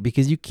great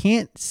because you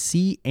can't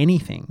see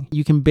anything.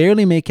 You can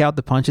barely make out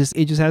the punches.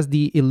 It just has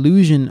the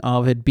illusion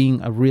of it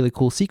being a really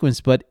cool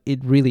sequence, but it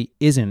really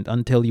isn't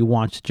until you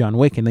watch John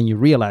Wick and then you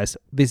realize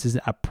this is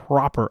a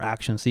proper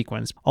action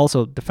sequence.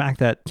 Also, the fact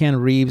that Ken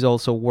Reeves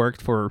also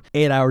worked for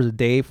 8 hours a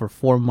day for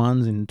 4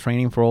 months and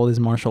training for all these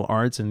martial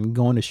arts and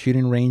going to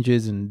shooting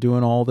ranges and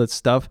doing all that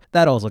stuff,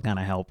 that also kind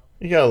of helped.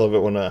 You gotta love it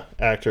when an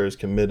actor is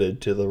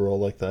committed to the role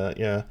like that,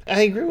 yeah.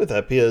 I agree with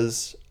that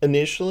because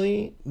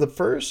initially, the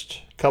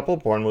first couple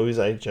Bourne movies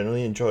I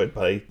generally enjoyed,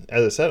 but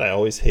as I said, I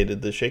always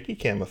hated the shaky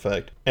cam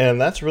effect.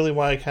 And that's really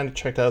why I kind of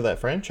checked out of that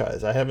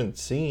franchise. I haven't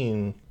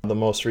seen the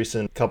most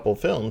recent couple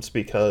films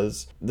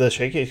because the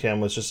shaky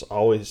cam was just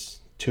always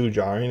too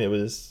jarring. It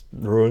was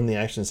ruining the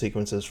action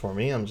sequences for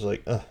me. I'm just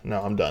like,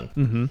 no, I'm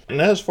done.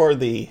 And as for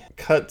the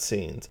cut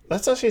scenes,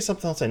 that's actually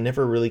something else I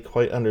never really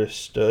quite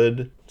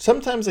understood.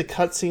 Sometimes a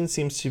cut scene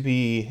seems to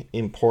be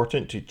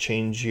important to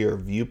change your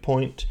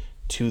viewpoint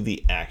to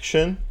the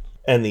action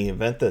and the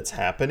event that's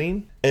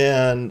happening.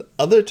 And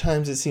other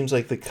times it seems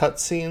like the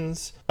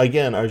cutscenes,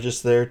 again, are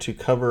just there to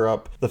cover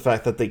up the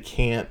fact that they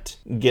can't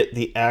get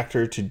the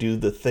actor to do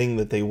the thing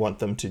that they want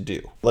them to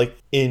do. Like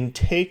in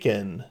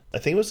Taken, I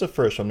think it was the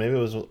first one, maybe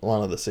it was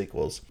one of the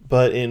sequels,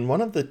 but in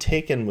one of the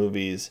Taken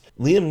movies,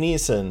 Liam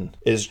Neeson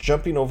is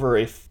jumping over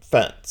a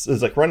fence.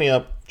 It's like running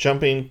up,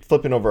 jumping,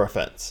 flipping over a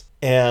fence.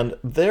 And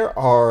there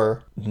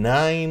are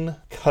 9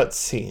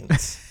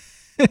 cutscenes.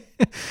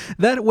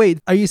 Wait,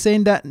 are you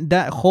saying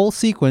that whole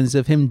sequence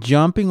of him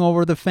jumping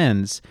over the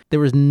fence, there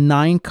was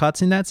 9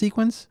 cuts in that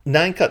sequence?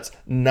 9 cuts,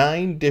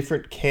 9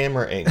 different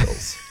camera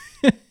angles.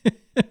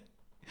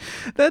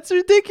 That's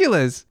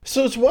ridiculous.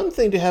 So it's one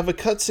thing to have a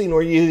cutscene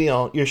where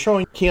you're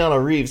showing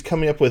Keanu Reeves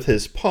coming up with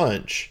his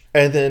punch,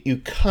 and then you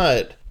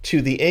cut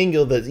to the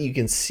angle that you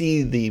can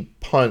see the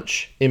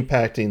punch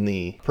impacting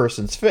the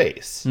person's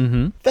face.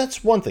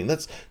 That's one thing.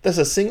 That's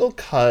a single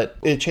cut.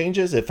 It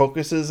changes. It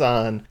focuses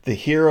on the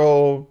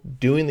hero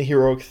doing the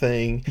heroic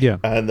thing,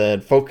 and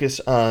then focus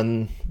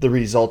on the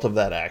result of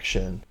that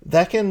action.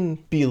 That can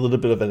be a little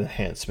bit of an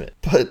enhancement.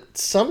 But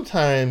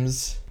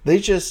sometimes they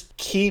just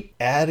keep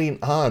adding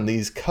on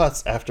these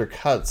cuts after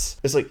cuts.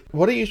 It's like,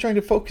 what are you trying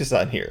to focus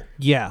on here?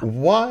 Yeah.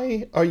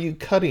 Why are you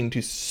cutting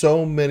to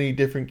so many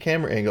different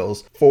camera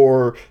angles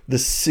for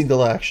this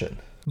single action?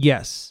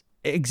 Yes.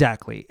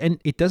 Exactly. And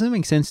it doesn't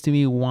make sense to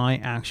me why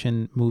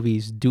action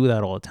movies do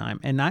that all the time.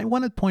 And I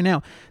want to point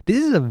out,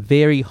 this is a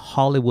very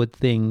Hollywood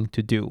thing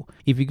to do.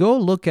 If you go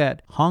look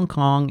at Hong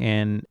Kong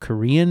and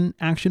Korean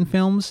action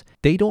films,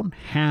 they don't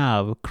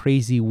have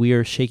crazy,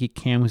 weird, shaky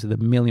cams with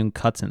a million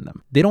cuts in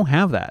them. They don't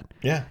have that.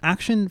 Yeah.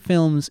 Action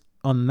films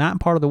on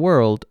that part of the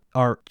world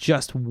are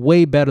just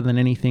way better than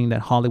anything that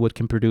Hollywood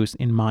can produce,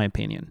 in my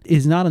opinion.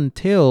 It's not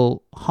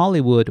until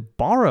Hollywood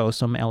borrows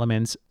some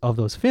elements of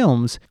those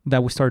films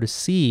that we start to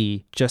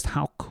see just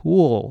how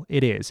cool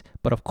it is.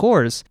 But of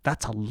course,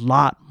 that's a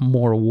lot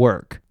more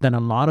work than a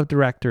lot of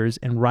directors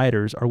and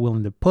writers are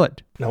willing to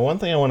put. Now, one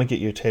thing I want to get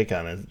your take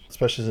on,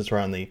 especially since we're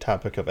on the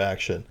topic of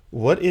action,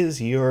 what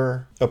is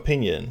your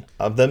opinion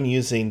of them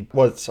using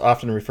what's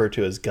often referred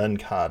to as gun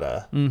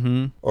kata,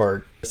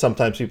 or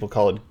sometimes people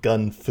call it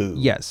gun fu?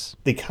 Yes.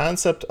 The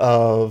concept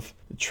of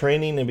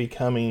training and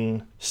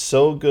becoming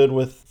so good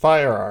with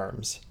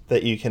firearms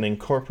that you can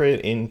incorporate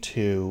it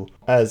into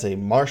as a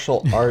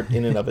martial art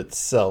in and of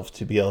itself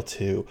to be able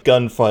to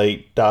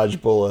gunfight,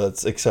 dodge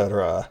bullets,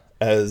 etc.,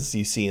 as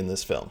you see in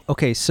this film.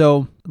 Okay,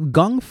 so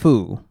Gung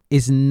Fu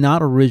is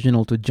not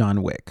original to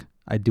John Wick.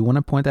 I do want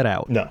to point that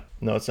out. No,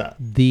 it's not.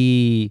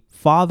 The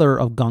father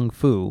of Gung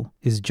Fu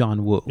is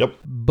John Woo. Yep.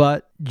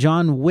 But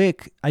John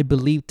Wick, I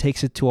believe,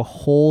 takes it to a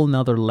whole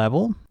nother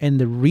level.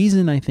 And the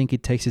reason I think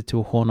it takes it to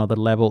a whole nother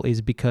level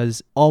is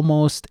because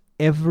almost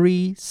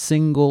every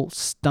single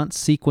stunt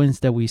sequence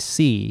that we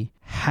see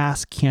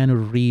has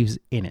Keanu Reeves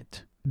in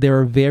it. There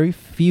are very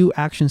few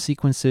action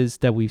sequences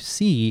that we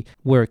see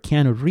where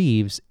Keanu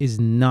Reeves is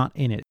not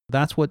in it.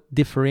 That's what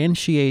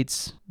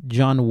differentiates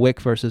John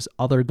Wick versus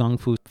other Gung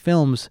Fu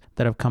films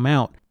that have come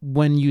out.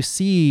 When you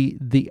see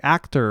the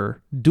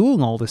actor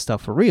doing all this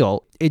stuff for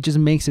real, it just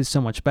makes it so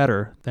much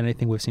better than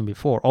anything we've seen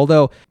before.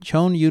 Although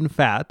Chow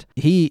Yun-fat,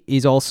 he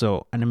is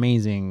also an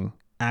amazing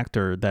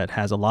actor that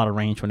has a lot of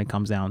range when it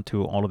comes down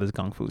to all of this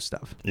Gung Fu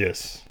stuff.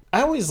 Yes.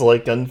 I always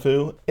like gun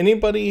fu.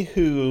 Anybody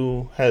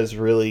who has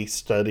really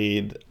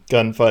studied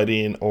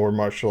gunfighting or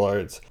martial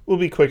arts will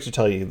be quick to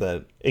tell you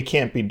that it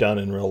can't be done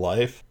in real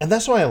life. And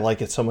that's why I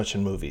like it so much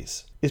in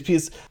movies. It's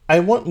because I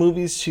want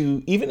movies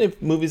to, even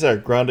if movies are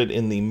grounded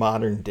in the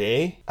modern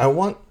day, I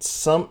want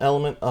some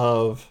element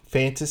of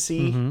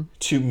fantasy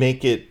to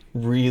make it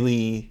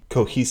really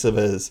cohesive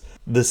as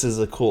this is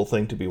a cool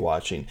thing to be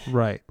watching.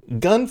 Right.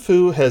 Gun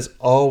fu has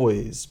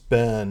always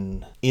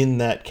been in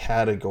that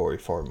category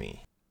for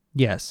me.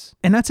 Yes.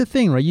 And that's the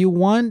thing, right? You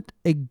want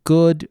a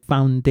good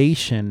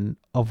foundation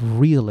of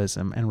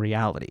realism and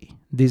reality.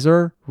 These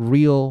are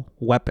real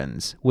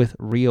weapons with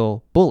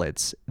real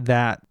bullets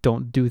that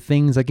don't do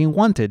things like in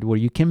Wanted, where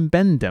you can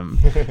bend them,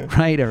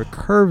 right? Or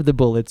curve the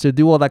bullets or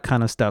do all that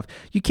kind of stuff.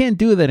 You can't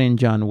do that in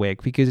John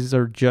Wick because these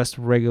are just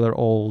regular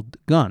old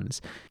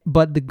guns.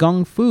 But the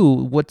Gung Fu,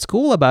 what's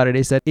cool about it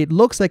is that it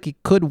looks like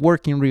it could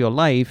work in real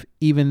life,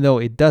 even though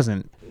it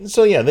doesn't.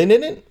 So yeah, they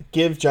didn't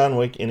give John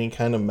Wick any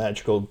kind of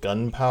magical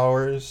gun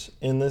powers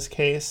in this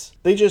case.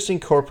 They just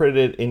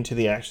incorporated it into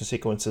the action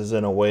sequences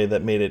in a way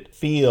that made it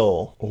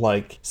feel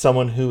like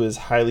someone who is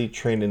highly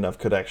trained enough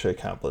could actually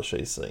accomplish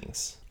these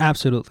things.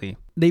 Absolutely.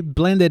 They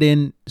blended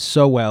in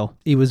so well.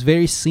 It was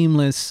very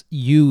seamless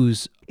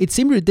use. It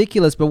seemed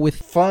ridiculous, but with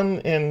fun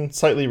and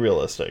slightly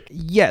realistic.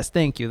 Yes,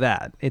 thank you.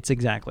 It's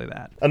exactly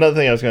that. Another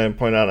thing I was going to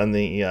point out on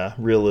the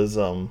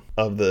realism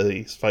of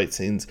these fight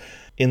scenes,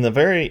 in the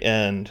very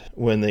end,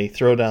 when they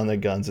throw down their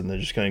guns and they're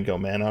just going to go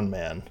man on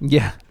man.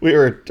 Yeah. We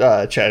were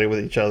chatting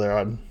with each other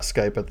on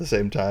Skype at the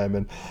same time,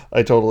 and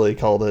I totally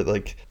called it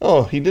like,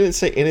 oh, he didn't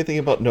say anything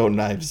about no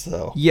knives,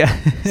 though. Yeah.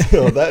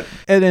 So that.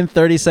 And then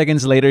 30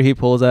 seconds later, he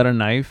pulls out a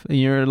knife, and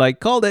you're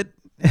like, called it.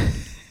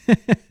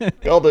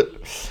 Called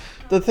it.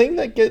 The thing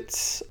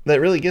that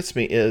really gets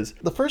me is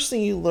the first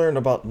thing you learn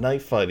about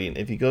knife fighting,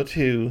 if you go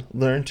to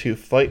learn to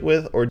fight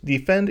with or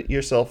defend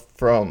yourself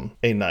from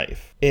a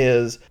knife,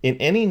 is in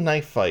any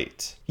knife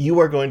fight, you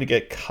are going to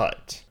get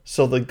cut.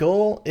 So the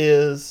goal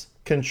is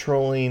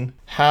controlling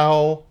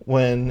how,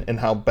 when, and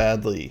how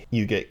badly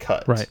you get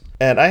cut. Right.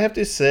 And I have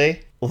to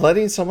say,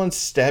 letting someone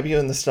stab you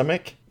in the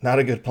stomach, not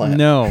a good plan.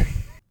 No.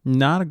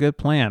 Not a good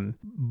plan.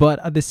 But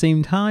at the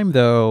same time,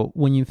 though,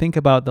 when you think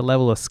about the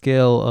level of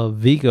skill of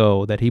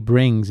Viggo that he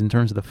brings in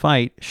terms of the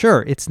fight,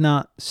 sure, it's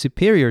not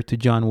superior to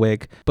John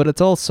Wick, but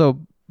it's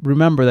also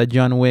remember that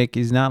John Wick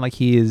is not like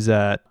he is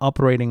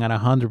operating at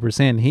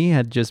 100%. He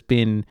had just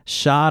been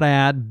shot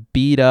at,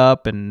 beat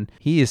up, and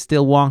he is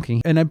still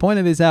wonking. And I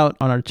pointed this out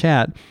on our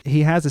chat.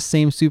 He has the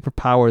same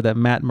superpower that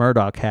Matt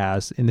Murdock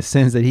has, in the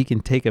sense that he can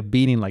take a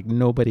beating like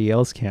nobody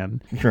else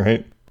can.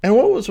 Right. And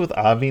what was with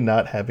Avi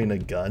not having a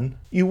gun?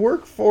 You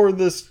work for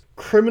this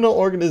criminal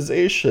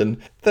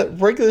organization that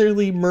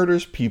regularly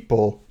murders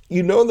people.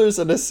 You know there's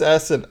an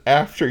assassin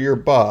after your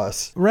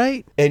boss.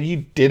 Right. And you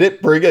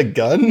didn't bring a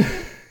gun?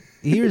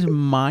 Here's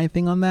my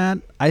thing on that.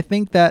 I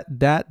think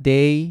that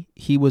day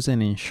he was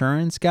an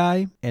insurance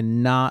guy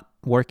and not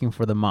working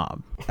for the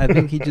mob. I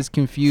think he just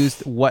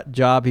confused what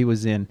job he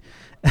was in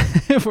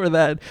for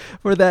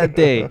that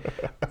day.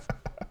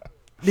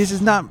 This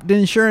is not the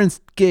insurance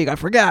gig. I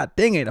forgot.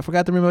 Dang it. I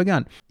forgot to bring my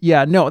gun.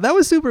 Yeah, no, that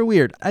was super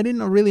weird. I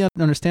didn't really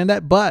understand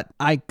that, but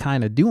I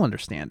kind of do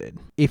understand it.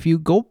 If you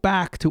go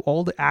back to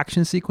all the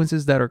action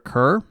sequences that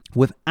occur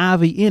with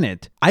Avi in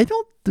it, I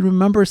don't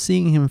remember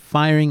seeing him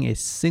firing a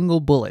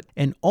single bullet.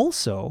 And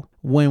also,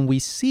 when we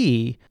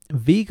see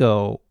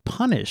Viggo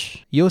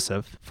punish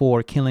Yosef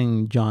for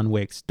killing John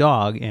Wick's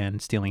dog and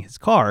stealing his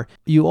car,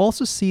 you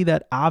also see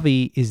that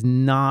Avi is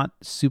not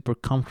super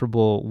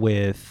comfortable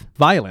with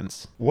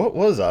violence. What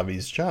was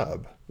Avi's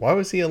job? Why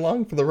was he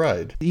along for the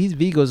ride? He's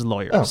Viggo's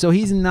lawyer, so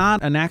he's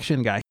not an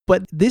action guy.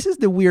 But this is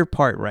the weird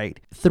part, right?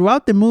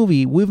 Throughout the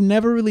movie, we've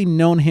never really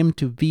known him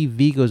to be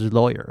Viggo's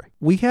lawyer.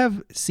 We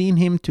have seen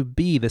him to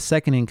be the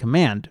second in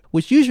command,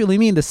 which usually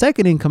means the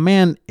second in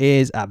command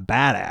is a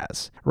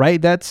badass, right?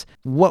 That's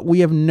what we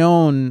have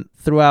known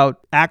throughout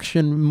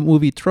action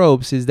movie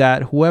tropes, is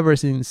that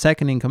whoever's in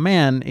second in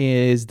command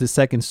is the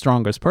second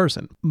strongest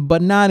person,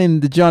 but not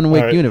in the John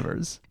Wick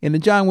universe. In the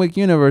John Wick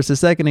universe, the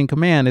second in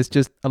command is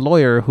just a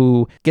lawyer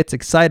who gets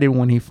excited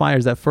when he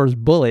fires that first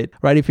bullet,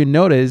 right? If you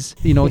notice,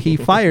 he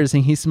fires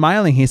and he's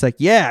smiling. He's like,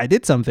 yeah, I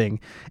did something.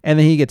 And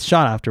then he gets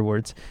shot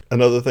afterwards.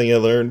 Another thing I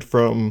learned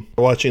from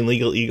watching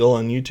Legal Eagle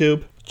on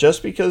YouTube,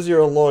 just because you're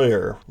a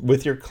lawyer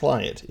with your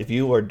client, if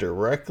you are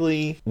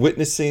directly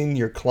witnessing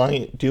your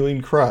client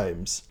doing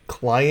crimes,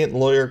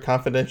 client-lawyer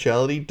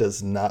confidentiality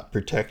does not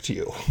protect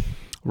you.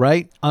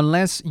 Right?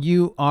 Unless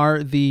you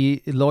are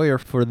the lawyer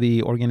for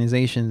the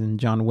organization in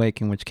John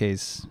Wick, in which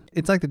case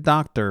it's like the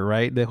doctor,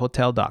 right? The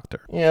hotel doctor.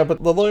 Yeah,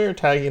 but the lawyer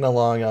tagging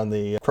along on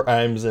the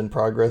crimes in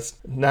progress,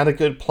 not a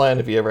good plan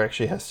if he ever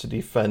actually has to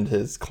defend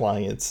his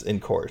clients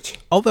in court.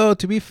 Although,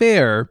 to be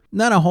fair,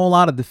 not a whole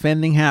lot of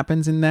defending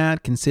happens in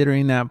that,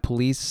 considering that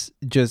police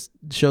just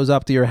shows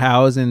up to your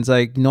house and it's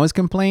like, noise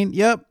complaint?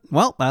 Yep.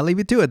 Well, I'll leave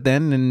you to it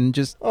then, and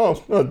just...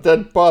 Oh, a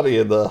dead body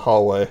in the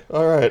hallway.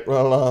 All right,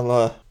 well,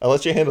 I'll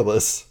let you handle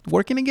this.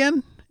 Working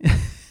again?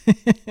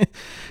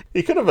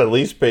 He could have at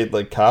least paid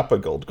the cop a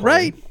gold coin.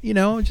 Right,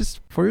 just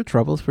for your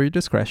troubles, for your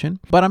discretion.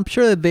 But I'm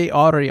sure that they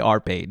already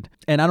are paid.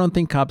 And I don't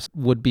think cops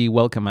would be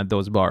welcome at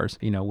those bars,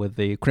 with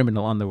the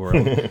criminal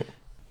underworld.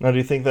 Now, do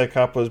you think that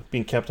cop was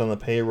being kept on the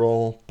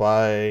payroll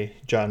by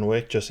John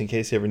Wick just in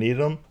case he ever needed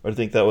him? Or do you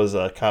think that was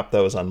a cop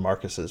that was on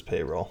Marcus's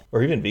payroll?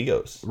 Or even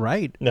Viggo's?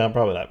 Right. No,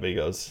 probably not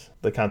Viggo's.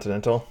 The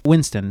Continental?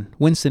 Winston.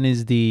 Winston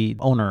is the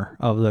owner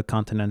of the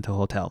Continental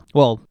Hotel.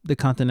 Well, the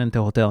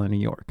Continental Hotel in New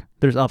York.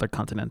 There's other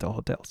Continental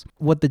hotels.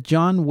 What the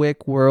John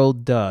Wick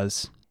world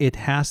does, it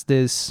has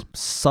this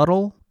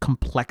subtle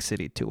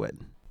complexity to it.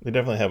 They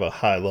definitely have a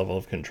high level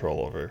of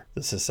control over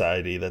the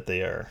society that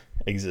they are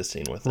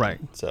existing within. Right.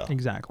 So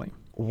exactly.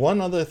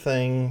 One other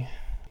thing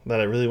that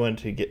I really wanted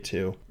to get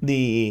to,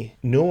 the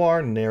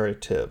noir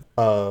narrative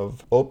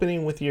of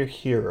opening with your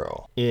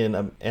hero in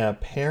an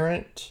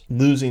apparent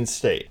losing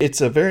state.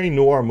 It's a very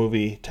noir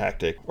movie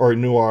tactic or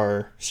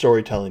noir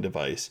storytelling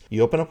device.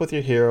 You open up with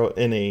your hero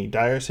in a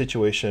dire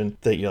situation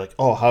that you're like,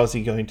 oh, how is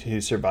he going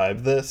to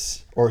survive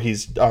this? Or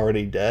he's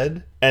already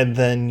dead. And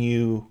then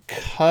you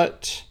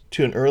cut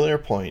to an earlier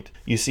point,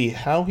 you see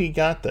how he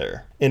got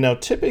there. And now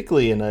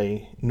typically in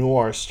a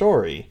noir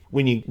story,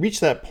 when you reach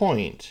that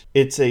point,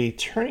 it's a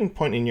turning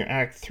point in your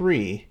act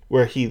 3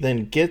 where he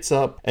then gets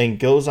up and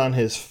goes on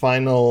his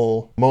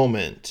final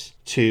moment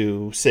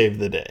to save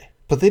the day.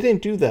 But they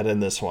didn't do that in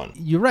this one.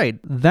 You're right.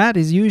 That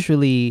is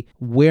usually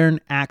where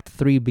an act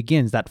 3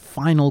 begins, that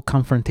final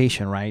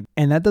confrontation, right?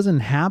 And that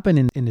doesn't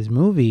happen in this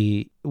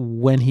movie.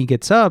 When he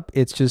gets up,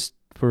 it's just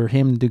for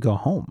him to go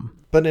home.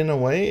 But in a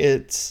way,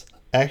 it's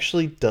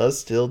actually does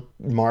still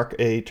mark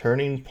a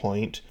turning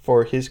point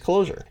for his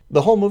closure.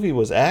 The whole movie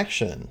was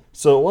action,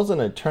 so it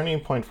wasn't a turning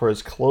point for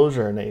his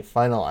closure in a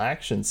final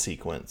action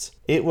sequence.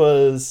 It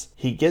was,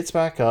 he gets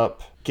back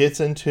up, gets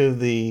into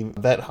the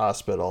vet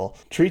hospital,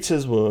 treats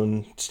his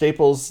wound,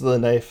 staples the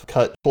knife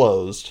cut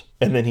closed,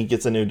 and then he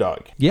gets a new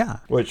dog. Yeah.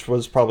 Which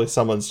was probably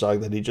someone's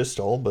dog that he just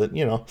stole, but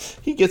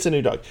he gets a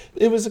new dog.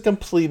 It was a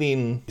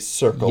completing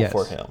circle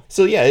for him.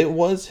 So yeah, it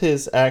was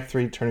his Act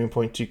 3 turning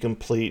point to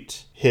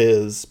complete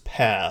his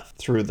path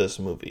through this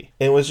movie.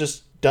 It was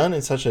just done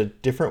in such a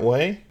different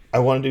way. I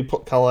wanted to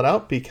call it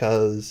out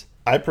because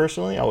I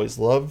personally always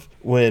love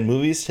when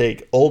movies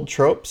take old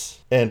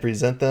tropes and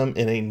present them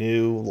in a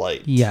new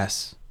light.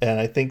 Yes. And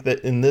I think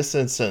that in this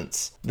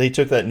instance, they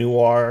took that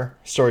noir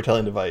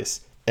storytelling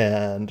device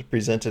and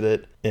presented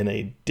it in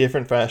a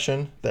different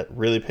fashion that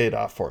really paid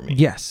off for me.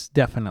 Yes,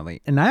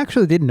 definitely. And I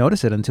actually didn't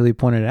notice it until you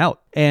pointed it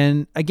out.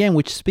 And again,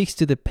 which speaks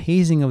to the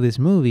pacing of this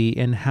movie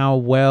and how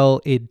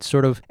well it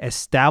sort of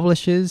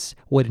establishes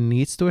what it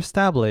needs to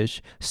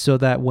establish so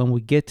that when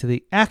we get to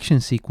the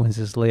action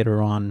sequences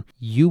later on,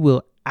 you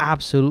will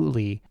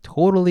absolutely,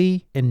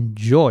 totally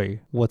enjoy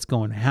what's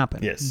going to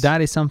happen. Yes.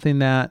 That is something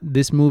that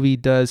this movie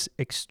does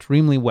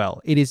extremely well.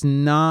 It is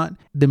not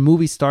the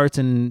movie starts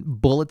and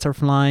bullets are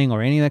flying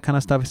or any of that kind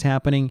of stuff is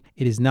happening.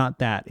 It is not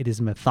that. It is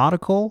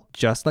methodical,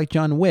 just like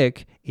John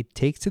Wick. It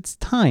takes its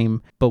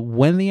time, but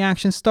when the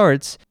action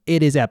starts,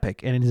 it is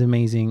epic and it is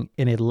amazing,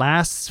 and it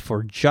lasts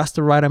for just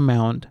the right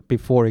amount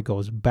before it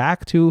goes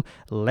back to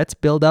let's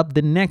build up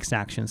the next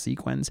action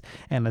sequence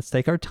and let's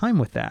take our time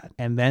with that.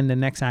 And then the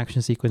next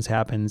action sequence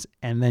happens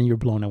and then you're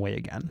blown away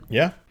again.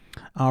 Yeah.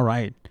 All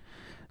right.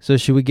 So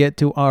should we get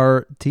to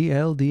our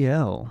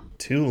TLDL?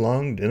 Too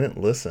long didn't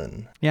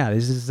listen. Yeah,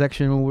 this is a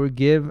section where we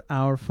give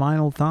our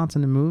final thoughts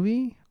on the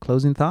movie,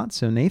 closing thoughts.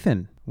 So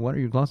Nathan, what are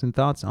your closing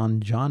thoughts on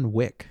John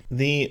Wick?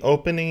 The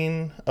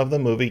opening of the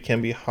movie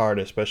can be hard,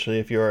 especially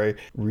if you're a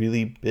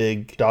really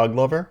big dog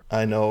lover.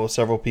 I know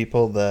several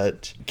people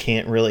that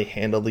can't really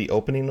handle the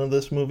opening of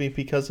this movie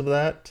because of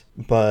that.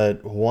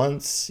 But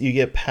once you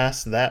get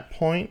past that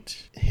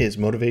point, his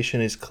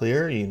motivation is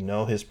clear. You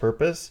know his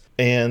purpose.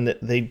 And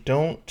they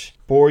don't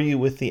bore you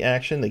with the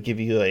action. They give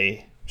you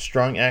a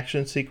strong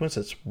action sequence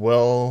that's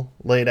well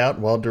laid out,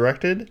 well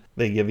directed.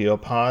 They give you a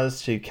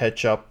pause to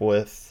catch up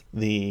with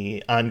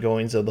the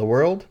ongoings of the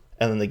world,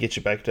 and then they get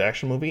you back to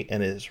action movie,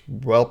 and it is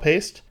well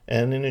paced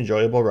and an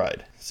enjoyable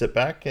ride. Sit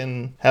back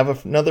and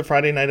have another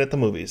Friday night at the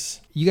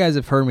movies. You guys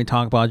have heard me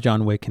talk about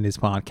John Wick in this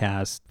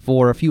podcast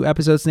for a few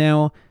episodes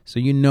now, so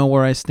you know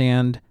where I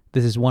stand.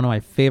 This is one of my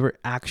favorite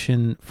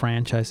action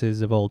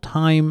franchises of all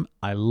time.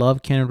 I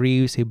love Keanu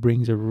Reeves. He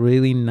brings a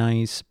really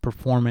nice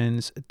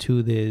performance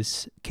to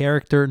this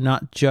character,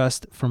 not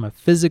just from a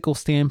physical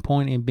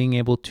standpoint in being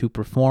able to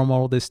perform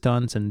all of these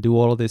stunts and do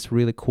all of this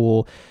really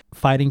cool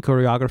fighting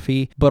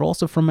choreography, but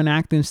also from an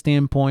acting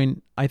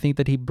standpoint. I think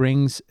that he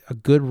brings a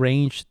good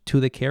range to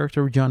the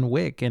character of John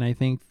Wick, and I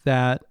think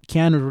that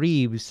Keanu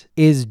Reeves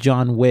is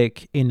John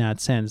Wick in that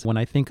sense. When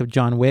I think of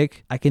John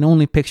Wick, I can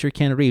only picture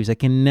Keanu Reeves. I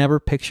can never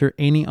picture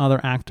any other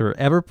actor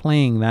ever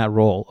playing that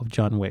role of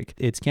John Wick.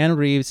 It's Keanu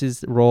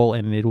Reeves' role,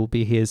 and it will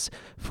be his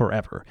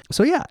forever.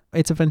 So yeah,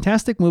 it's a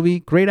fantastic movie,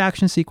 great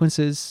action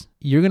sequences.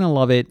 You're going to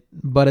love it.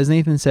 But as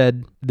Nathan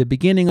said, the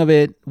beginning of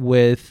it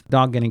with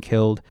dog getting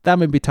killed, that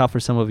may be tough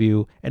for some of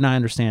you. And I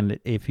understand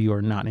it if you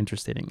are not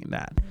interested in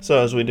that. So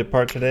as we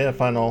depart today, a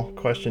final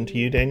question to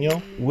you, Daniel.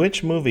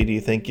 Which movie do you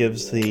think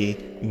gives the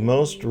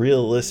most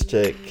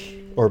realistic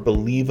or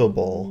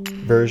believable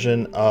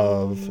version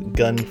of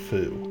Gun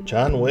Fu?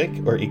 John Wick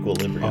or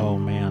Equilibrium? Oh,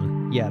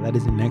 man. Yeah, that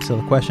is an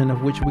excellent question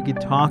of which we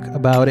could talk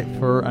about it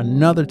for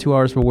another 2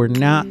 hours, but we're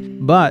not.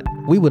 But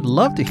we would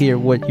love to hear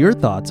what your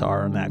thoughts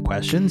are on that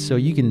question. So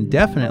you can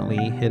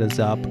definitely hit us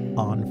up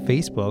on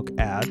Facebook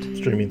at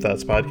Streaming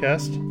Thoughts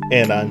Podcast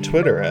and on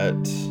Twitter at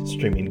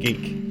Streaming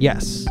Geek.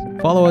 Yes.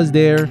 Follow us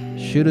there.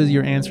 Shoot us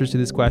your answers to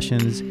these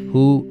questions.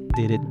 Who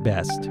did it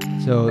best?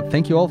 So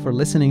thank you all for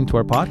listening to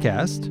our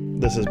podcast.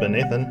 This has been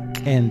Nathan.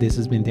 And this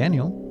has been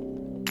Daniel.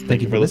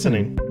 Thank you for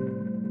listening.